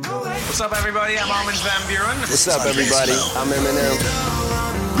way. What's up, everybody? I'm Armin van Buren. What's up, everybody? I'm Eminem.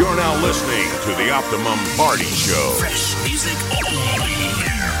 You're now listening to the Optimum Party Show. Fresh music only.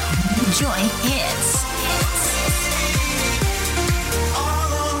 Joy hits.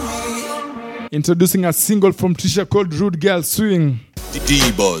 Introducing a single from Treesha called Rude Girl Swing.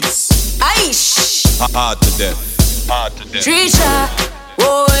 D-Buzz. Aish. Hard to death. Treesha,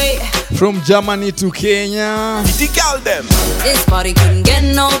 boy. From Germany to Kenya. Call them. This party couldn't get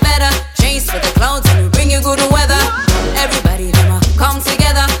no better. chase for the clouds and we bring you good weather. Everybody them come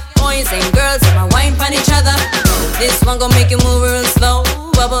together, boys and girls them wine pon each other. This one gon' make you move real slow,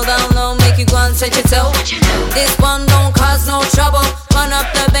 bubble down low, make you go and touch your toe. This one don't cause no trouble, run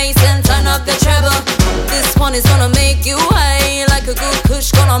up the bass and turn up the treble. This one is gonna make you high, like a good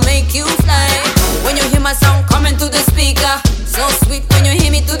kush gonna make you fly. When you hear my sound coming through the speaker, so sweet when you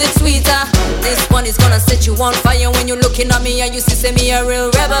hear me through the tweeter. This one is gonna set you on fire when you're looking at me and you see me a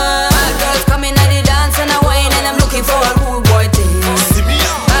real rebel. Bad girls coming at the dance and I whine and I'm looking for a rude boy thing.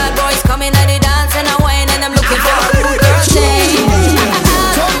 Bad boys coming at the dance and I whine and I'm looking for a rude girl thing.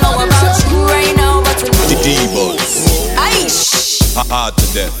 I don't know about you right now, but The D-Boys. Aish. Hard to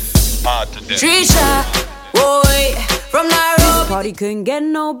death. Hard to death. Treesha, boy, from Nairobi. This party couldn't get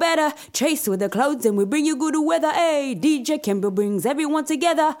no better. Chase with the clouds and we bring you good weather. Hey, DJ Campbell brings everyone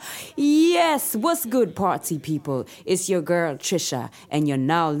together. Yes, what's good, party people? It's your girl Treesha, and you're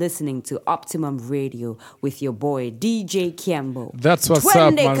now listening to Optimum Radio with your boy DJ Campbell. That's what's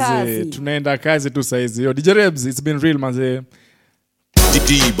up, manze. Tunaenda kazi tu saizi. Yo, DJ Rebs, it's been real, manze. The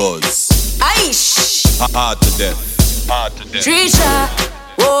D-Boys. Aish. Hard to death. Hard to death. Treesha,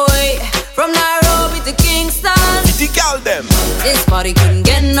 boy, from Nairobi to Kingston. Call them. This party couldn't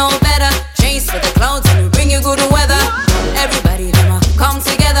get no better. Chase for the clouds and we bring you good weather. Everybody them come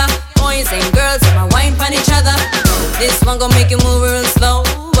together, boys and girls them wine pon each other. This one gon' make you move real slow,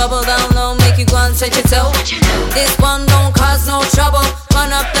 bubble down low, make you go and touch your toe. This one don't cause no trouble, run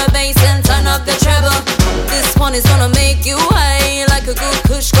up the bass and turn up the treble. This one is gonna make you high, like a good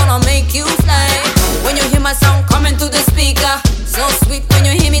kush gonna make you fly. When you hear my sound coming through the speaker, so sweet when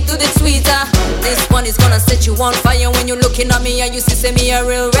you hear me through the tweeter. This one is gonna set you on fire when you're looking at me and you see me a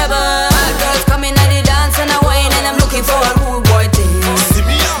real rebel. Bad girls coming at the dance and I whine and I'm looking for a rude boy thing.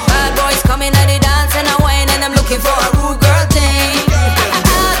 Bad boys coming at the dance and I whine and I'm looking for a rude girl thing.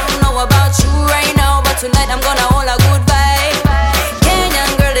 I don't know about you right now, but tonight I'm gonna hold a good vibe.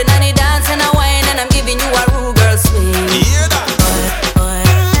 Kenyan girl in the dance and I whine and I'm giving you a rude girl swing. Hear that?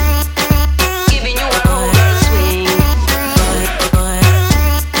 Giving you a rude girl swing.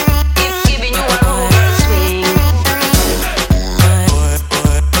 Giving you a rude girl swing.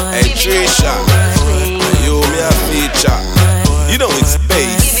 Hey Treesha, you me a feature. You know it's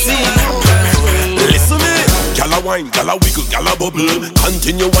bass. Listen me. Gala wine, gala wiggle, gala bubble.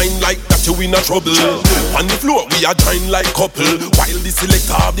 Continue wine like that you in a trouble. On the floor we are join like couple. While the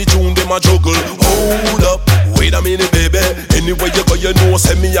selector of the tune them a juggle. Hold up, wait a minute baby. Anywhere you go you know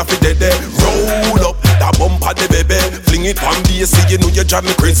send me a fi dead. Roll up, that bumper the baby. Fling it on the AC, you know you drive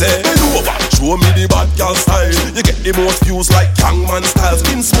me crazy. Bend over, show me the bad girl style. You get the most views like Gangman style.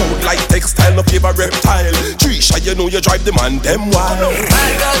 Skin smooth like textile, no favor reptile. Treesha, you know you drive the man them wild.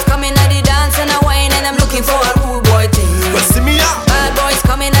 Bad girls coming at the dance and I whine and I'm looking for a rude boy thing. Well, see me out. Bad boys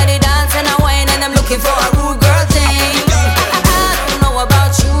coming at the dance and I whine and I'm looking for a rude girl thing. I don't know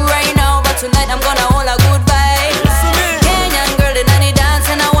about you right now, but tonight I'm gonna hold a good vibe. Kenyan girl in the dance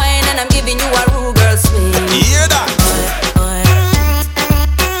and I whine and I'm giving you a rude girl swing. Hear that?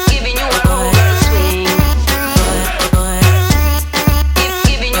 Giving you a rude girl swing.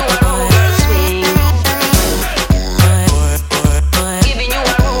 Giving you a rude girl swing. Giving you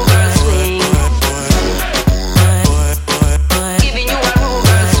a rude girl swing. Giving you a rude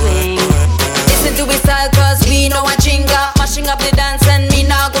girl swing. Listen to his style cause we know a chinga. Mashing up the dance and me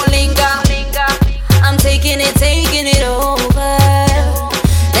now go linger. I'm taking it over.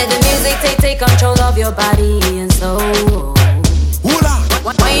 Let the music take control of your body and soul.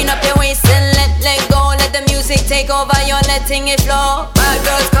 Wind up your waist and let go. Let the music take over, you're letting it flow. Bad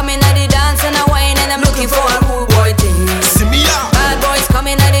girls coming at the dance and I whine and I'm looking for a rude boy thing. See me out. Bad boys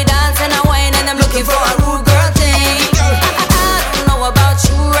coming at the dance and I whine and I'm looking for a rude girl thing. I don't know about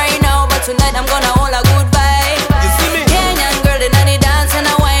you right now, but tonight I'm gonna hold a good vibe. Kenyan girl in the dance and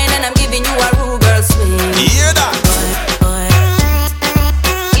I whine and I'm giving you a rude girl swing. Hear that?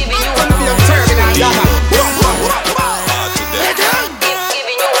 Giving you a rude girl swing.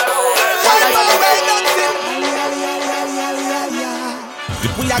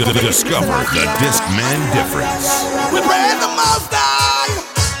 Discover the Discman difference. We praise the Most High.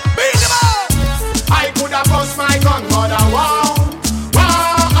 Beat them up. I could have bust my gun, but I won't.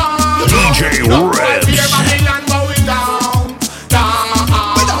 DJ Rebs. Babylon going down, down.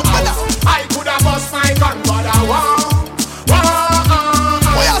 I could have bust my gun, but I won't.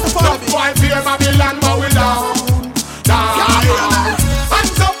 Look, boy, fear Babylon going down, down.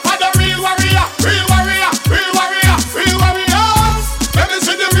 Hands up for the real warrior, real warrior, real warrior, real warriors. Let me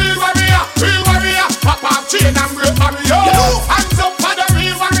see the real warrior, real warrior. Pop up chain and break barriers.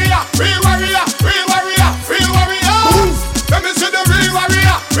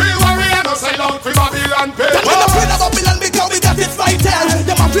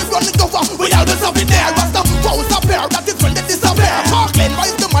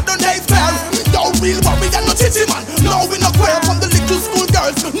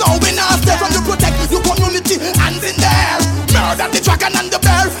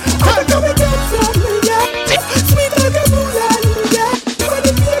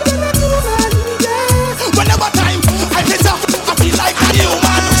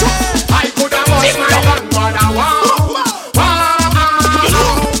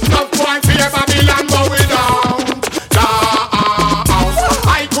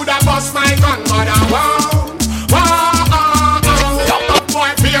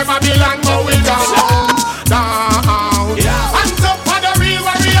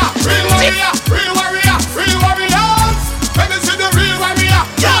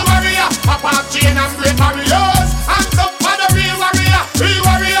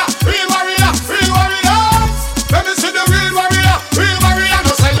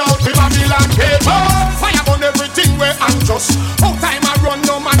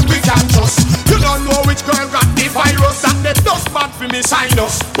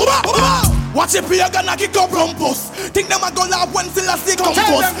 Watch it, you're gonna kick up rumpus. Think them a go laugh when Selassie come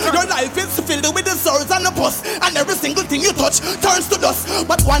first. Your life is filled with the souls and the bus, and every single thing you touch turns to dust.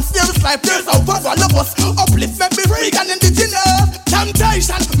 But once there is life, there's hope for all of us. Uplift, make me free and indigenous.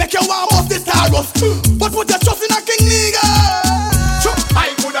 Temptation, make you want bust the stars. But put your trust in a king nigga.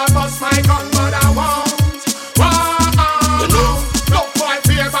 I could have bust my gun, but I won't. You know, look boy,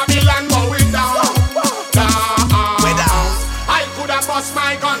 fear Babylon, but we down. I could have bust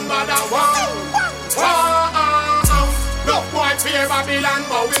my gun, but I won't. Look boy, fear Babylon,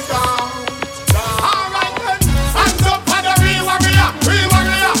 but we down. Alright then, hands up for the real warrior, real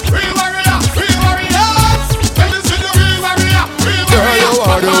warrior, real warrior, real warriors. Let me see the real warrior, real warrior. Girl, you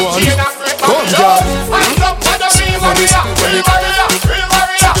are the one. Come down. Hands up for the real warrior, real warrior, real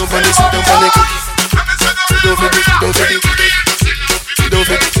warrior. Don't panic, don't panic. Don't panic, don't panic. Don't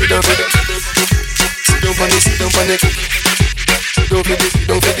panic, don't panic. Don't panic, don't panic. Don't panic,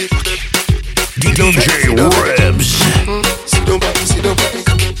 don't panic. DJ Rebs. Don't panic, don't panic.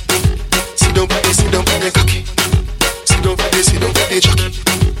 Don't panic, don't panic. Don't panic, don't panic.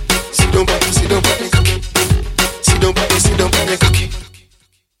 Don't panic, don't panic. Don't panic, don't panic.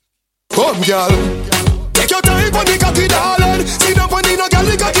 Come, girl. Take your time on the cocky, darling. Sit down on the no girl,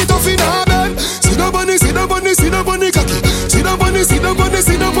 the cocky tough in her bed. Sit down on the, sit down on the, sit down on the cocky. Sit down on the, sit down on the,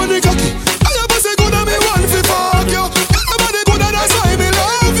 sit down on the cocky. I have a say good and me want to fuck you. Your body good and that's why me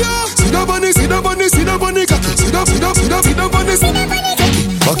love you. Sit down on the, sit down on the, sit down on the cocky. Sit down, sit down, sit down, sit down on the, sit down on the cocky.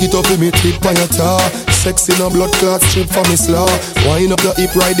 Back it up with me tip on your tar. Sexy no blood clot strip for me slaw. Wind up your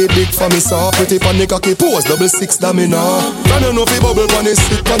hip, ride it big for me saw. Pretty pan the cocky pose, 6 that me now. Can you know fi bubble pan it,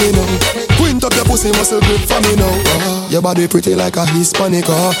 sit pan it now. Quint up your pussy muscle grip for me now. Your body pretty like a Hispanic.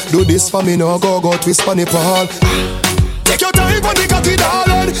 Do this for me now, go twist pan it pal. Take your time on the cocky,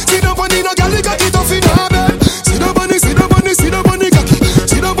 darling. Sit down on the no girl, the cocky tough in her bed. Sit down on the, sit down on the, sit down on the cocky.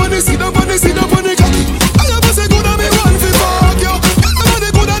 Sit down on the, sit down on the, sit down on the cocky. I have a say good and me want fi fuck you. Your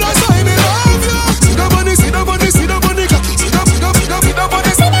body good and that's why me love you. Sit down on the, sit down on the, sit down on the cocky. Sit down, sit down, sit down, sit down on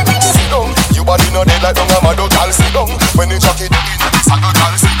the, sit down on the. Sit down, your body no dead like no mama, girl. Sit down, when you chuck it in the saddle,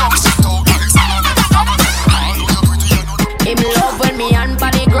 girl. Sit down, sit down. Him love when me and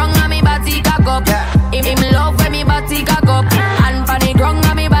panic grung and me body cock up. Him love when me body cock up. And panic grung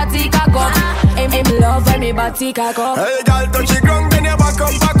and me body cock up. Him love when me body cock up. Hey girl, touch it grung, then you back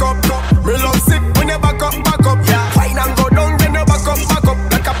up. Me love sick when you back up. Wine and go down, then you back up.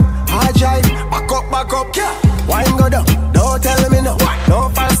 Like a hard drive, back up. Wine go down, don't tell me no. No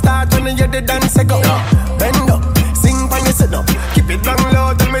fast start when you hear the dance go. Bend up, sing when you sit up. Keep it down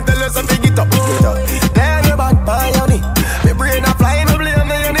low, tell me tell you so big it up. Then you back by your knee. Me brain a fly, no blame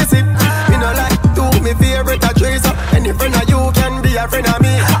me on the sip. Me no like to me favorite a Treesha. Any friend of you can be a friend of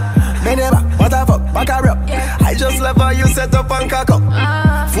me. Me never, what the fuck, back her up. I just love how you set up and cock up.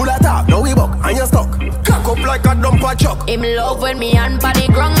 Full of talk, now we buck and you stuck. Cock up like a dumper truck. Him love when me and panic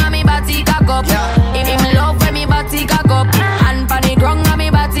grung and me body cock up. Him love when me body cock up. And panic grung and me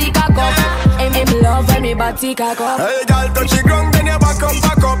body cock up. Him love when me body cock up. Hey girl, touch it grung, then you back up.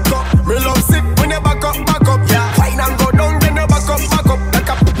 Me love sick when you back up. Fine and go down, then you back up. Like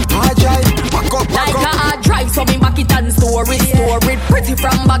a hard drive, back up. Like a hard drive, so me back it and store it. Pretty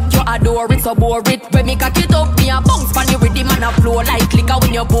from back, you adore it, so bore it. When me cock it up, me a bounce pan the rhythm and a flow like liquor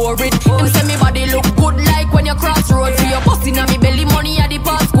when you pour it. Him say me body look good like when you cross road. So you bustin' on me belly, money at the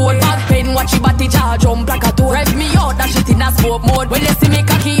passcode. Back pain, watch your body charge, jump like a toad. Rev me out, that shit in a smoke mode. When you see me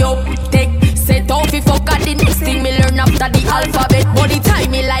cocky up, take set off if fuck at the next thing me learn after the alphabet. Body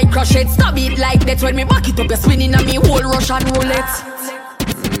time me like crush it, stab it like that. When me back it up, you spinning on me whole Russian roulette.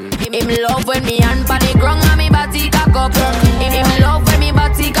 Him love when me and panic grung and me body cock up. Him love when me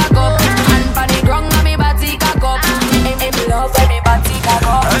body cock up. And panic grung and me body cock up. Him love when me body cock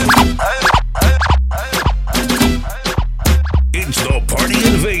up. It's the party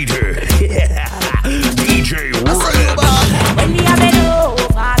invader. DJ Rebs. When me a bend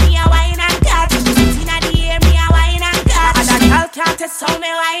over, me a wine and cut. Inna the air, me a wine and cut. And that girl can't test how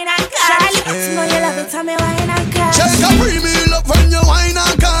me wine and cut. Charlie, you know you love it, how me wine and cut. Check a free meal up when you wine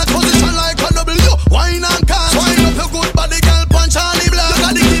and cut. Position like a W, wine and cut. Wine up your good body, girl, punch on the block. Look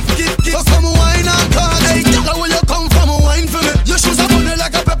at the gift. So come wine and cut. Hey, girl, where you come from, wine for me. Your shoes are funny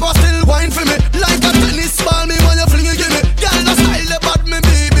like a pepper, still wine for me. Like a tennis ball, me when you fling it, give me. Girl, the style about me,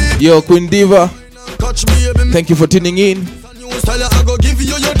 baby. Yo, Queen Diva, thank you for tuning in. Style I go give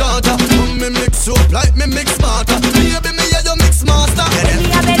you your daughter. Me mix up like me mix smarter. Baby, me yeah, you mix master. When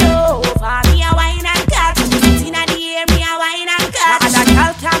me a bend over, me a wine and cut. Inna the air, me a wine and cut. And that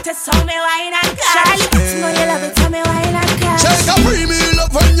girl can't test how me wine and cut. Charlie, you know you love it, how me wine and cut. Check a free meal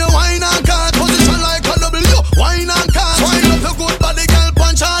up when you wine and cut. Position like a W, wine and cut. Wine up your good body, girl,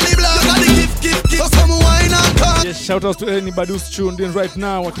 punch on the block. Look at the gift. shout out to anybody who's tuned in right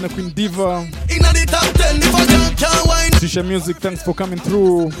now. Wakina Queen Diva. Treesha Music, thanks for coming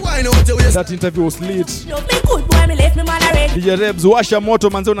through. That interview was lit. DJ Rebs, Washa Moto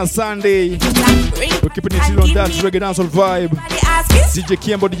Manzo on Sunday. We're keeping it on that reggae dancehall vibe. DJ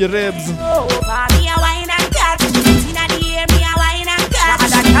Kiembo, DJ Rebs.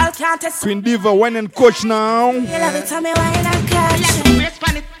 Queen Diva, wine and coach now. Me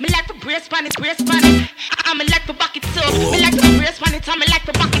like to brace pan it, brace pan it. I'm like to back it too. Me like to brace pan it, I'm like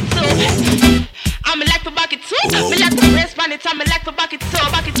to back it too. I'm like to back it too. Me like to brace pan it, I'm like to back it too,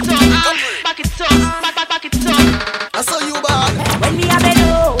 back it too, back it too, back it too. I saw you bad. When me a bend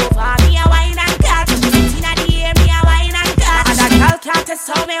over, me a wine and catch. Inna the air, me a wine and catch. And that girl can't test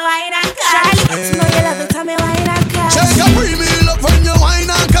how me wine and catch. You know you love it, how me wine and catch. Check a free meal up when you wine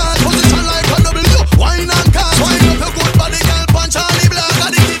and catch. Position like a W, wine and catch. Wine up your good body, girl, punch on the block.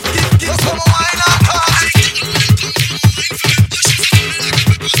 Got the give, come on, wine and catch.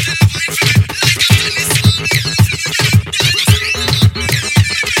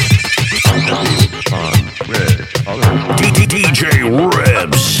 DJ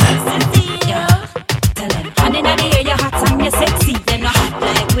Rebs. And in the air you're hot and you're sexy. They're not hot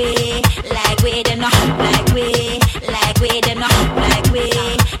like we, they're not hot like we, they're not hot like we,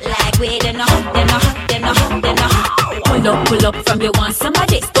 they're not hot, they're not hot, they're not hot, they're not hot. Pull up from you want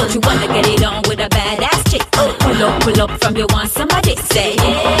somebody. Don't you wanna get it on with a badass chick? Pull up from you want somebody. Say yeah.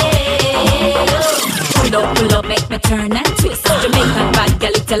 Pull up, make me turn and twist. Jamaican bad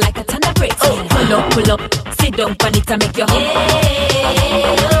girl, it's like a ton of bricks. Pull up, sit down on it and make your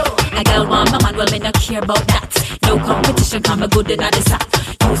a girl want my man, well me not care about that. No competition, come me good in the sack.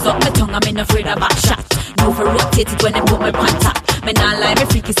 Use up my tongue, I'm not afraid of back shot. No for rotate it when I put my pants up. Me not lie, me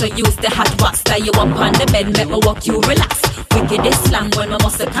freaky, so use the hot wax. Tie you up on the bed, make me walk you relax. Wicked is slang when my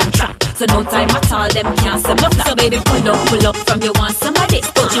muscle contract. So no time at all, them can't say nothing. So baby, pull up from you want somebody.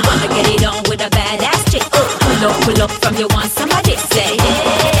 Don't you wanna get it on with a badass chick? Pull up from you want somebody. Say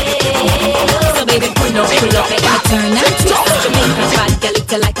yeah. So baby, pull up, make me turn and twist. Jamaican bad girl,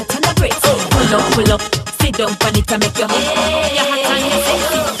 it's like a ton of bricks. Pull up, sit down on it and make your hot and you're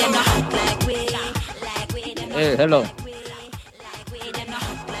sexy. Then not hot like we. Hey, hello.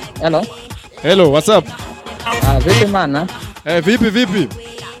 Hello, what's up? Vipi man? Vipi?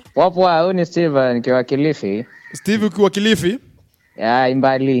 Poa, huyu ni Steve nikiwa Kilifi. Steve ukiwa Kilifi? Ya,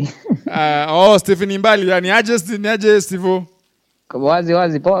 Imbali. Stephen Imbali, yani aje Steve.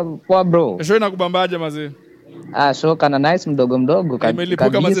 Wazi, poa bro. Show inakubambaje mazee? Show kana nice mdogo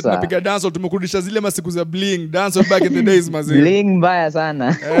kabisa. Mazee tunapiga dancehall, tumekurudisha zile masiku za bling, dancehall back in the days mazee. Bling mbaya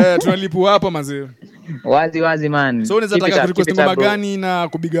sana. Tunalipua hapa mazee. Wazi man. So unaweza taka request ngoma gani na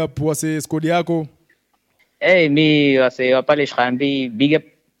kubig up wase squad yako? Mi wase wa pale Shkambi big up.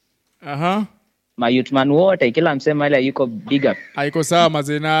 Ma youthman wote kila msema ile yuko big up. Haiko sawa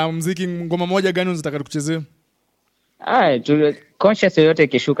mazee, na muziki ngoma moja gani unataka tukuchezee? Conscience yote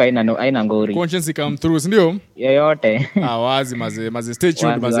ikishuka haina ngori. Conscience come through, ndio? Yoyote. Wazi mazee stay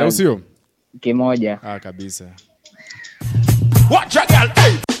tuned mazee, au sio? Kimoja. Kabisa. Watch a girl,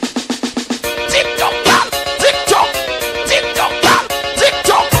 hey. TikTok, girl. TikTok, girl. TikTok, girl.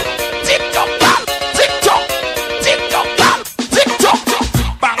 TikTok, girl.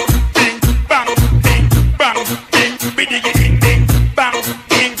 Bang, ding, bang, ding, bang, ding, bidigi ding ding, bang,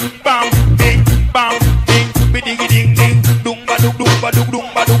 ding, bang, ding, bang, ding, bidigi ding ding, dum ba dum ba dum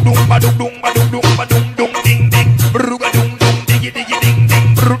ba dum ba dum ba dum ding ding, bruga dum digi digi ding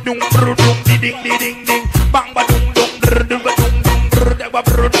ding, dum ding ding ding, bang ba dum ba dum ba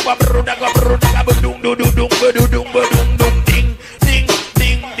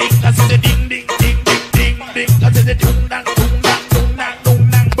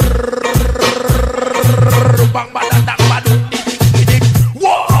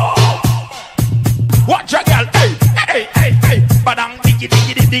Watch a girl, hey, badang diggy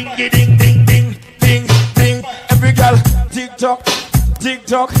ding ding. Every girl, TikTok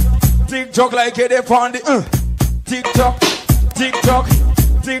like it on the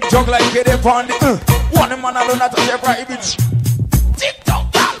TikTok like it on the one man alone not a private.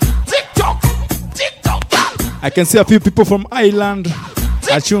 TikTok, girl. I can see a few people from Ireland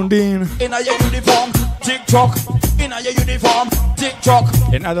are tuned in. In a uniform, TikTok. In a uniform, TikTok.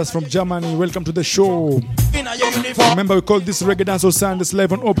 And others from Germany, welcome to the show. In a uniform. Remember, we call this Reggae Dancehall Sundays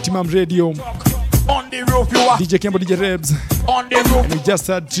live on Optimum Radio. On the roof, you are. DJ Kiembo, DJ Rebs. On the roof. And we just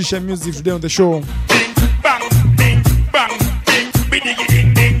had Treesha Music today on the show. Ding, bang, ding, bidigi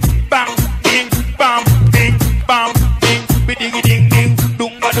ding ding, bang, ding, bam, ding, bam, ding, bidigi ding ding,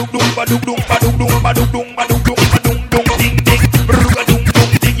 dum ba dum ba dum ba dum ba dum ba dum ding ding, bruga dum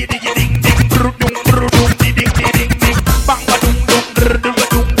diggy ding ding, ding ding ding ding.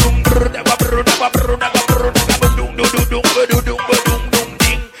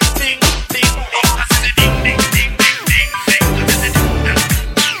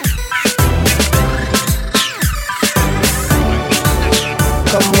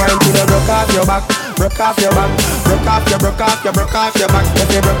 your back, broke off your back, broke off your back. If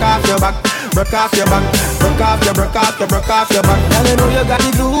you broke off your back, broke off your back, broke off your back. Girl, you know you got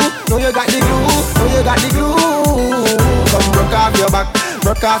the glue, know you got the glue. Come broke off your back,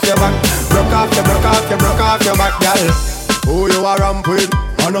 broke off your back, broke off your back, girl. Who you are ramp with?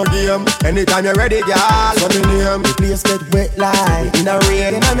 On a game, anytime you're ready, girl. So me name, the place get wet like in the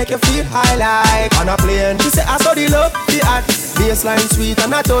rain, and I make you feel high like on a plane. She say I saw the love, the art, baseline sweet,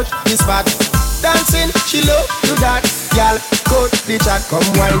 and I touch the spot. Dancing, she love to that, girl. Cut the chat, come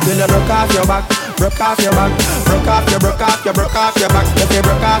wine till you broke off your back, broke off your back, broke off your back. If you broke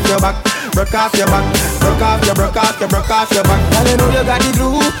off your back, broke off your back, broke off your back. Girl, you know you got the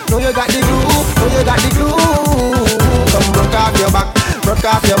glue, know you got the glue. Come broke off your back, broke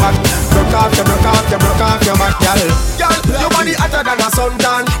off your back, broke off your back, girl. Your body hotter than a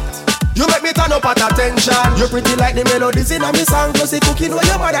suntan. You make me turn up at attention. You pretty like the melodies in a me song. Plus the cooking where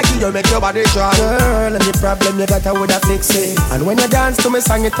your mother give you make your body strong. Girl, any problem you got I woulda fix it. And when you dance to me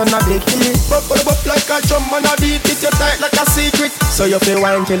song it on a big hit. Bop like a drum and a beat it you tight like a secret. So you feel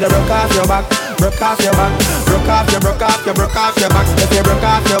wine till you broke off your back, broke off your back, broke off your back. If you broke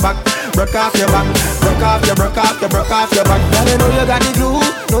off your back, broke off your back, broke off your back. Girl, you know you got the glue,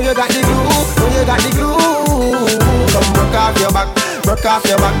 know you got the glue. Come broke off your back, broke off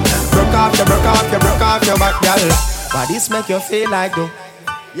your back, broke off your back, girl. Why this make you feel like though?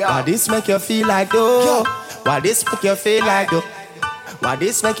 Why this make you feel like though? Why this make you feel like though? Why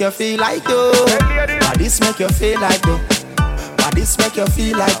this make you feel like though? Why this make you feel like though? Why this make you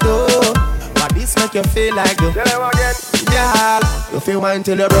feel like though? Why this make you feel like though? Girl, you feel mine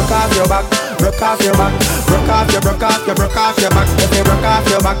till you broke off your back, broke off your back, broke off your back. If you broke off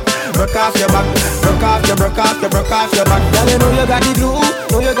your back, broke off your back, broke off your back. Girl, you know you got the glue,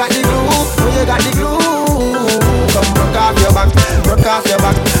 know you got the glue. Come broke off your back, broke off your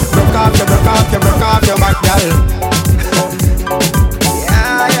back, broke off your back, girl.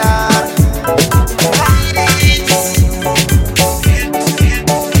 Yeah.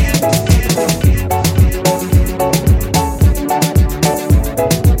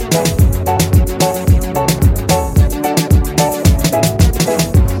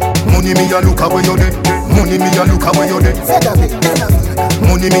 Money me a look away you dey. Money me a look away you dey.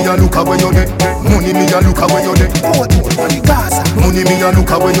 Money me a look away you dey. Money me a look away you dey. Money me a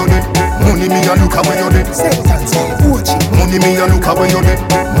look away you dey. Money me a look away you dey. Money me a look away you dey.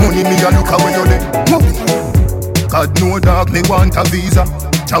 Money me a look away you dey. God no dog me want a visa.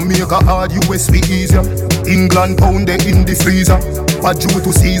 Jamaica hard, US be easier. England pound they in the freezer. What due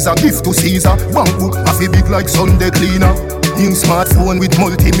to Caesar, gift to Caesar. Bank book a fi big like Sunday cleaner. New smartphone with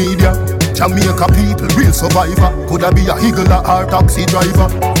multimedia. Jamaica people, real survivor. Coulda be a higgler or taxi driver.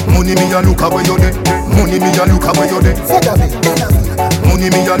 Money me a look away you dey. Money me a look away you dey. Money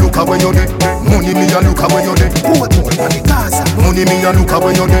me a look away you dey. Money me a look away you dey. Money me a look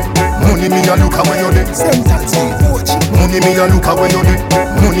away you dey. Money me a look away you dey. Money me a look away you dey.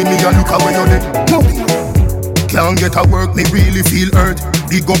 Money me a look away you dey. Can't get a work, me really feel hurt.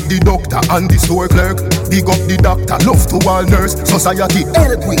 Big up the doctor and the store clerk. Big up the doctor, love to all nurse. Society,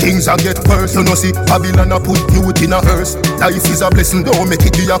 things a get worse. You know see, Babylon a put youth in a hearse. Life is a blessing, don't make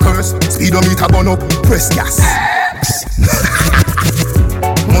it be a curse. Speedometer gone up, press gas.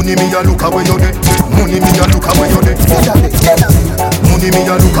 Money me a look away you dey. Money me a look away you dey. Money me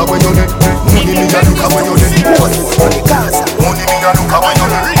a look away you dey. Money me a look away you dey. Money me a look away you dey. Money me a look away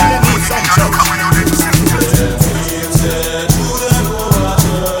you dey.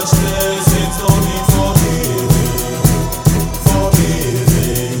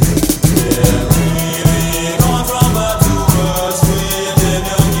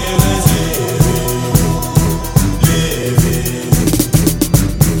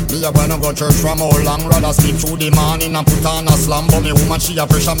 Church from how long, rather sleep through the morning and put on a slam. But me woman she a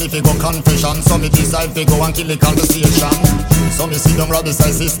pressure me fi go confession. So me decide fi go and kill the conversation. So me see them rather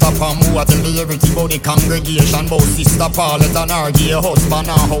say sister Pam, who a tell me everything about the congregation. Bout sister Paulette and her gay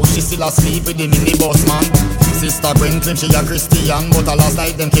husband and how she still asleep with the minibus man. Sister Gwen claim she a Christian, but last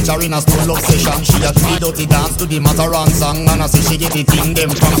night them catch her in a stone love session. She a do dirty dance to the Mataran song, and I say she get it in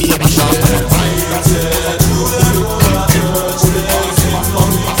them from baby shop.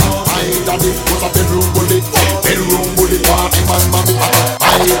 Daddy was a bedroom bully, party man mommy.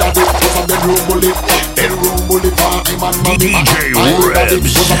 Daddy was a bedroom bully, party man mommy. Daddy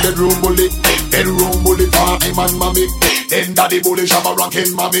was a bedroom bully, party man mommy. Then daddy bully shabba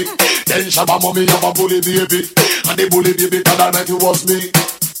ranking mommy. Then shabba mommy have a bully baby, and the bully baby that night it was me.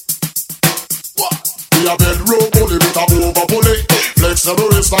 We a bedroom bully with a over bully, flexible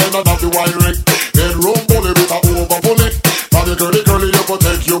waistline and have the wiring. Bedroom bully with a over bully. The curly you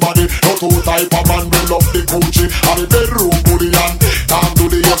protect your body. Don't two type of man we love the coochie and the bedroom bullion. Tam do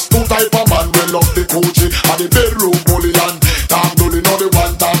the yes, two type of man we love the coochie and the bedroom bullion. Tam do the no the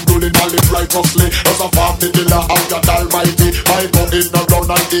one, tam do the no live righteously. As a family killer of God Almighty, I go in around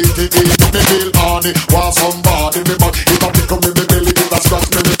and 88. Me feel honey, want somebody me back. If I pick up me belly, it a scratch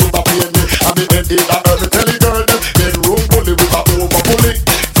me, me put a pain me. And the head in a early telly girl them. Bedroom bully with a over bully.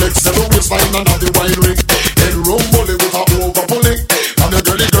 Flexible waistline and the wine ring. Bedroom bully with a over bully. And the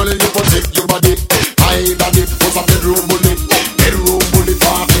girly you protect your body. I that it was a bedroom bully. Bedroom bully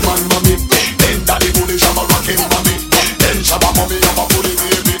party man mommy. Then daddy bully shabba rockin' mommy. Then shabba mommy have a bully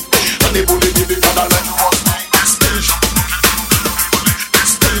baby. And the bully baby father like you was my extension.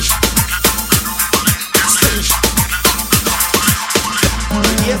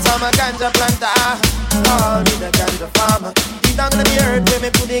 Yes, I'm a ganja planter. Oh, me the ganja farmer. Deep down in the earth where me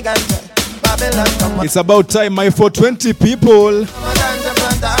put the ganja. Babylon come on. It's about time, my 420 people. I'm a ganja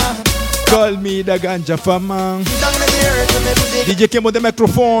planter. Call me the ganja farmer. Deep down in the earth where me put the DJ came on the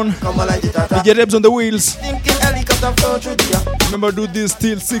microphone. DJ Rebs on the wheels. thinking helicopter flow through the air. Remember, do this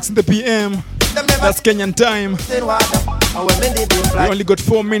till 6 in the PM. That's Kenyan time. We only got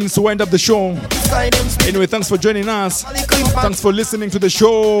 4 minutes to wind up the show. Anyway, thanks for joining us. Thanks for listening to the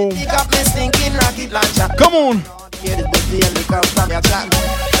show. Come on. Yes,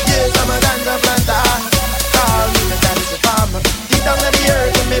 I'm a ganja planter. Call me the ganja farmer. Deep down in the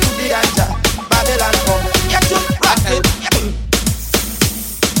earth, me put the ganja. Babylon come. Get to rock it.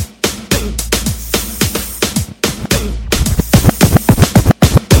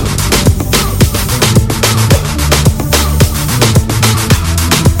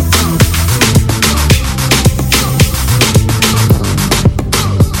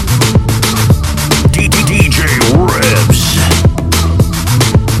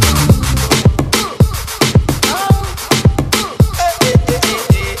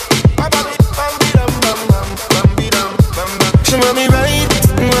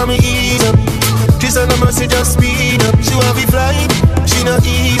 Mercy just speed up, she want me fly, she not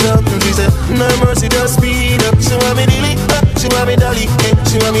ease up. She said, no mercy just speed up. She want me dilly, she want me dolly,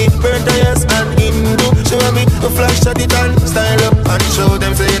 she want me burn tires and Hindu. She want me flash shot it and style up and show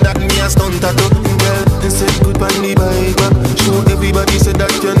them say that me a stunt tattoo. Girl, they said good on the bike back, show everybody say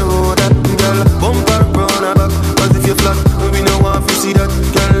that you know that. Girl, bumper brown a back, cause if you flat, we no want to see that.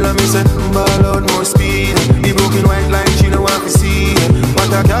 Girl, let me say, ball out more speed. The broken white line, she no want to see.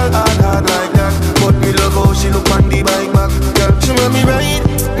 What a girl hard like that. But me love how she look on the bike back. Girl, she want me ride,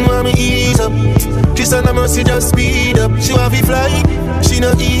 want me ease up. She said no mercy just speed up. She want me fly, she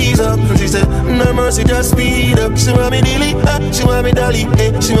no ease up. She said no mercy just speed up. She want me dilly, she want me dolly,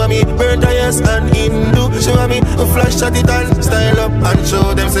 she want me burn tires and Hindu. She want me flash shot it and style up and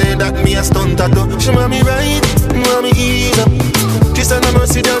show them say that me a stunt tattoo. She want me ride, want me ease up. She said no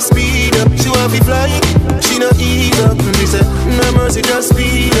mercy just speed up. She want me fly, she no ease up. She said no mercy just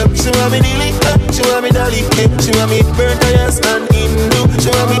speed up. She want me dilly, she want me dolly, she want me burn tires and Hindu. She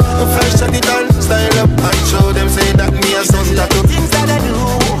want me flash shot it and style up and show them say that me a stunt tattoo. Things that I do,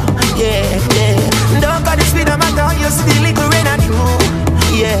 yeah. Don't got the speed of my tongue, you see the little rain I do,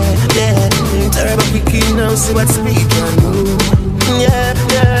 yeah. Turbo picking now, see what speed can do, yeah.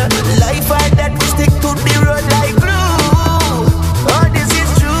 Life like that, we stick to the road like glue. Oh, this is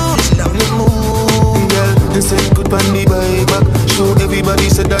true, it's down the moon. Girl, they say good on the bike back, show everybody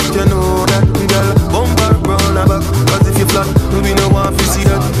say that you know that. Girl, bumper brown a back, cause if you flat, we no want to see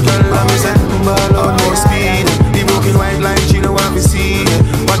that. Girl, let me say, ball out more speed. The broken white line, she no want to see.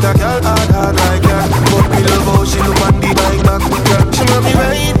 What a girl hard like that. But me love how she look on the bike back. Girl, she want me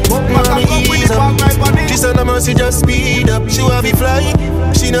ride, want me ease up. She said no mercy just speed up. She want me fly,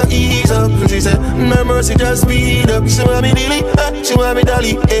 she no ease up. She said no mercy just speed up. She want me dilly, she want me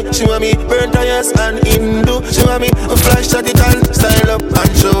dolly, she want me burn tires and Hindu. She want me flash shot it and style up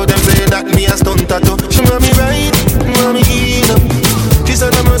and show them say that me a stunt tattoo. She want me ride, want me ease up. She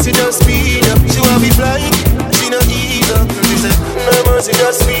said no mercy just speed up. She want me fly, she no ease up. She said no mercy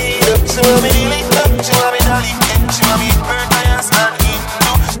just speed up. She want me dilly, she want me dolly, she want me burn tires and Hindu.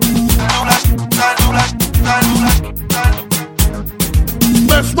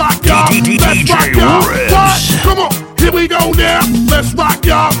 Let's rock, y'all. Let's rock, y'all. What? Come on, here we go now. Let's rock,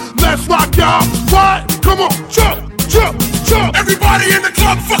 y'all. Let's rock, y'all. What? Come on, jump. Everybody in the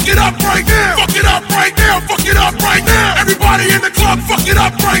club, fuck it up right now. Fuck it up right now. Fuck it up right now. Everybody in the club, fuck it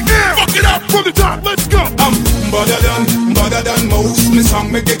up right now. Fuck it up from the top. Let's go. Badalian. better than most. Me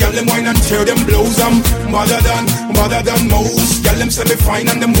song make the girl them wine and tear them blows. Better than most. Girl them say me fine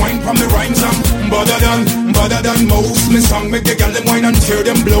and them wine from me rhymes. Better than most. Me song make the girl them wine and tear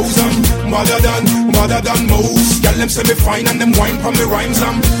them blows. Better than most. Girl them say me fine and them wine from me rhymes.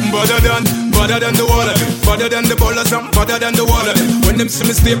 Better than the wall of them. Better than the ballers. Better than the wall of them. When them see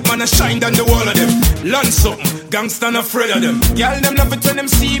me step, man, I shine down the wall of them. Learn something, gangsta not afraid of them. Girl, them love it when them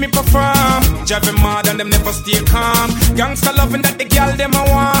see me perform. Driving mad and them never stay calm. Gangsta loving that the girl them a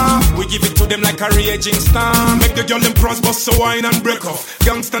want. We give it to them like a raging storm. Make the girl them prosper so wine and break off.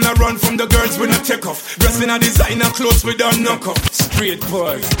 Gangsta not run from the girls we not take off. Dressing a designer clothes we don't knock off. Straight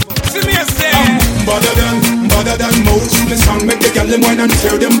boys. See me a say. Better than most. Me song make the girl them wine and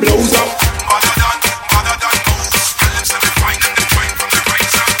tear them blows up. Better than most. Tell them say me fine and them wine from the right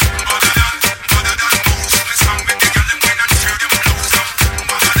side. Better than most. Me song make the girl them wine and tear them blows up.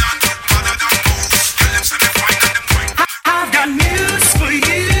 Better than most. Tell them say me fine and them wine. I've got news for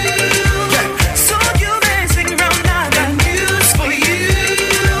you. So you may sing around. I've got news for you.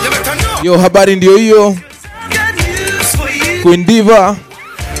 Yo, habari ndio hiyo. Queen Diva,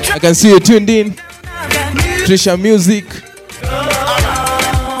 I can see you tuned in. Treesha Music.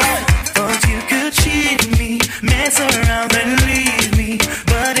 Thought you could cheat me, mess around and leave me,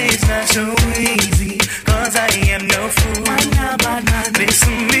 but it's not so easy, cause I am no fool.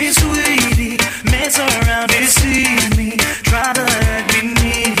 Listen me, sweetie, mess around and deceive me, try to hurt me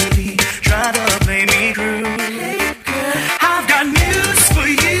neatly, try to play me cruel. I've got news for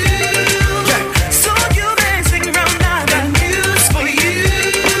you. So you may sing around. I've got news for you.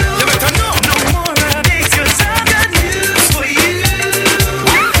 No more heartaches, 'cause I've got news for you.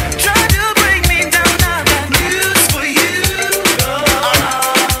 Try to break me down. I've got news for you.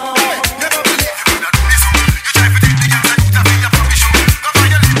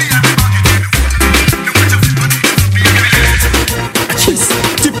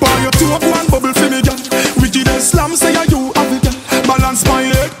 Tip on your toe, one bubble for me, girl. Wicked and slam, say you have it, girl. Balance my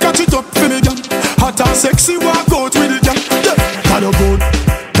head, catch it up for me, girl. Hot and sexy, walk out with it, girl. Yeah. Girl, you good,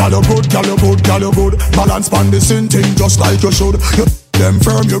 girl, you good, girl, you good, girl, you good. Balance pan the same thing just like you should. You them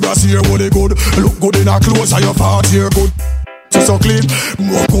firm, your brass here, what they good. Look good in a clothes, and your fat here good. So clean,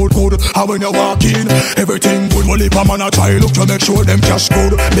 more good. And when you walk in, everything good. Well, if a man a try, look to make sure them cash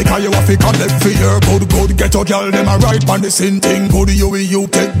good. Because you have to collect for your good. Get your girl, them a right pan the same thing good. You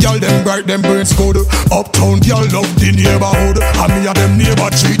take girl, them bright, them brains good. Uptown girl love the neighborhood. And me a them neighbor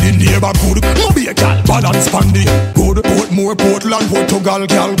treat the neighbor good. No be a girl, balance pan the good. Portmore, Portland, Portugal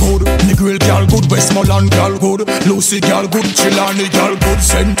girl good. Negril girl good, Westmoreland girl good. Lucy girl good, Chilani girl good.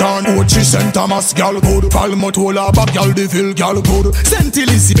 St. Anne, Ochi, St. Thomas girl good. Palmotola, Bab girl, Deville girl good. St.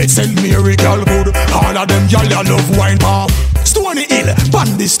 Elizabeth, St. Mary girl good. All of them girl ya love wine pop. Stony Hill,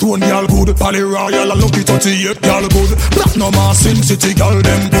 Bandy Stone girl good. Pally Royal, Lucky 38 girl good. Platinum Sin City girl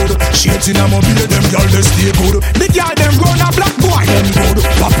them good. Shades in a mobile them girl they stay good. The girl them run a black boy them good.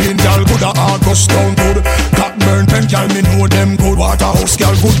 Poppin girl good, a August town good. Cockburn Pen girl me know them good. Waterhouse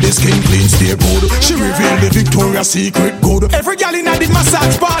girl good, the skin clean stay good. She reveal the Victoria's Secret good. Every girl in a the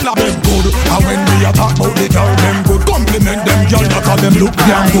massage parlor them good. And when we a talk about the girl them good, compliment them girl because them look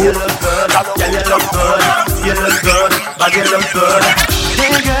damn good. Yeah, you look good, you look good, but you look good.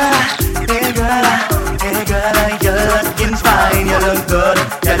 Hey girl, hey girl, hey girl, you're looking fine. You look good,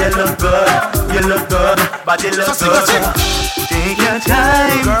 yeah, you look good, but you look good. Take your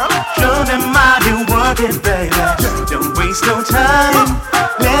time, show them how you work it, baby. Don't waste no time,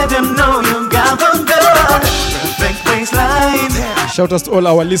 let them know you got them good. Perfect waistline. Shout out to all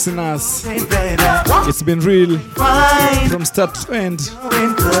our listeners. It's been real from start to end.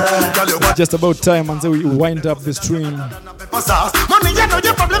 It's just about time until we wind up the stream.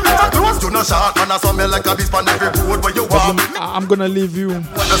 I'm gonna leave you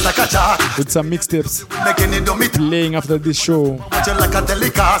with some mixtapes playing after this show.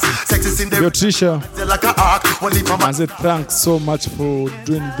 Yo, Treesha, Manze, thanks so much for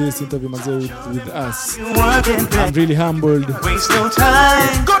doing this interview, Manze, with us. I'm really humbled.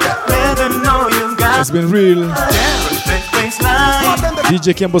 It's been real.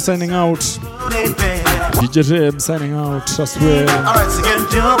 DJ Kembo signing out. DJ Reb signing out as well.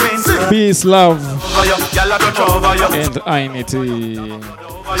 Peace, love, and unity.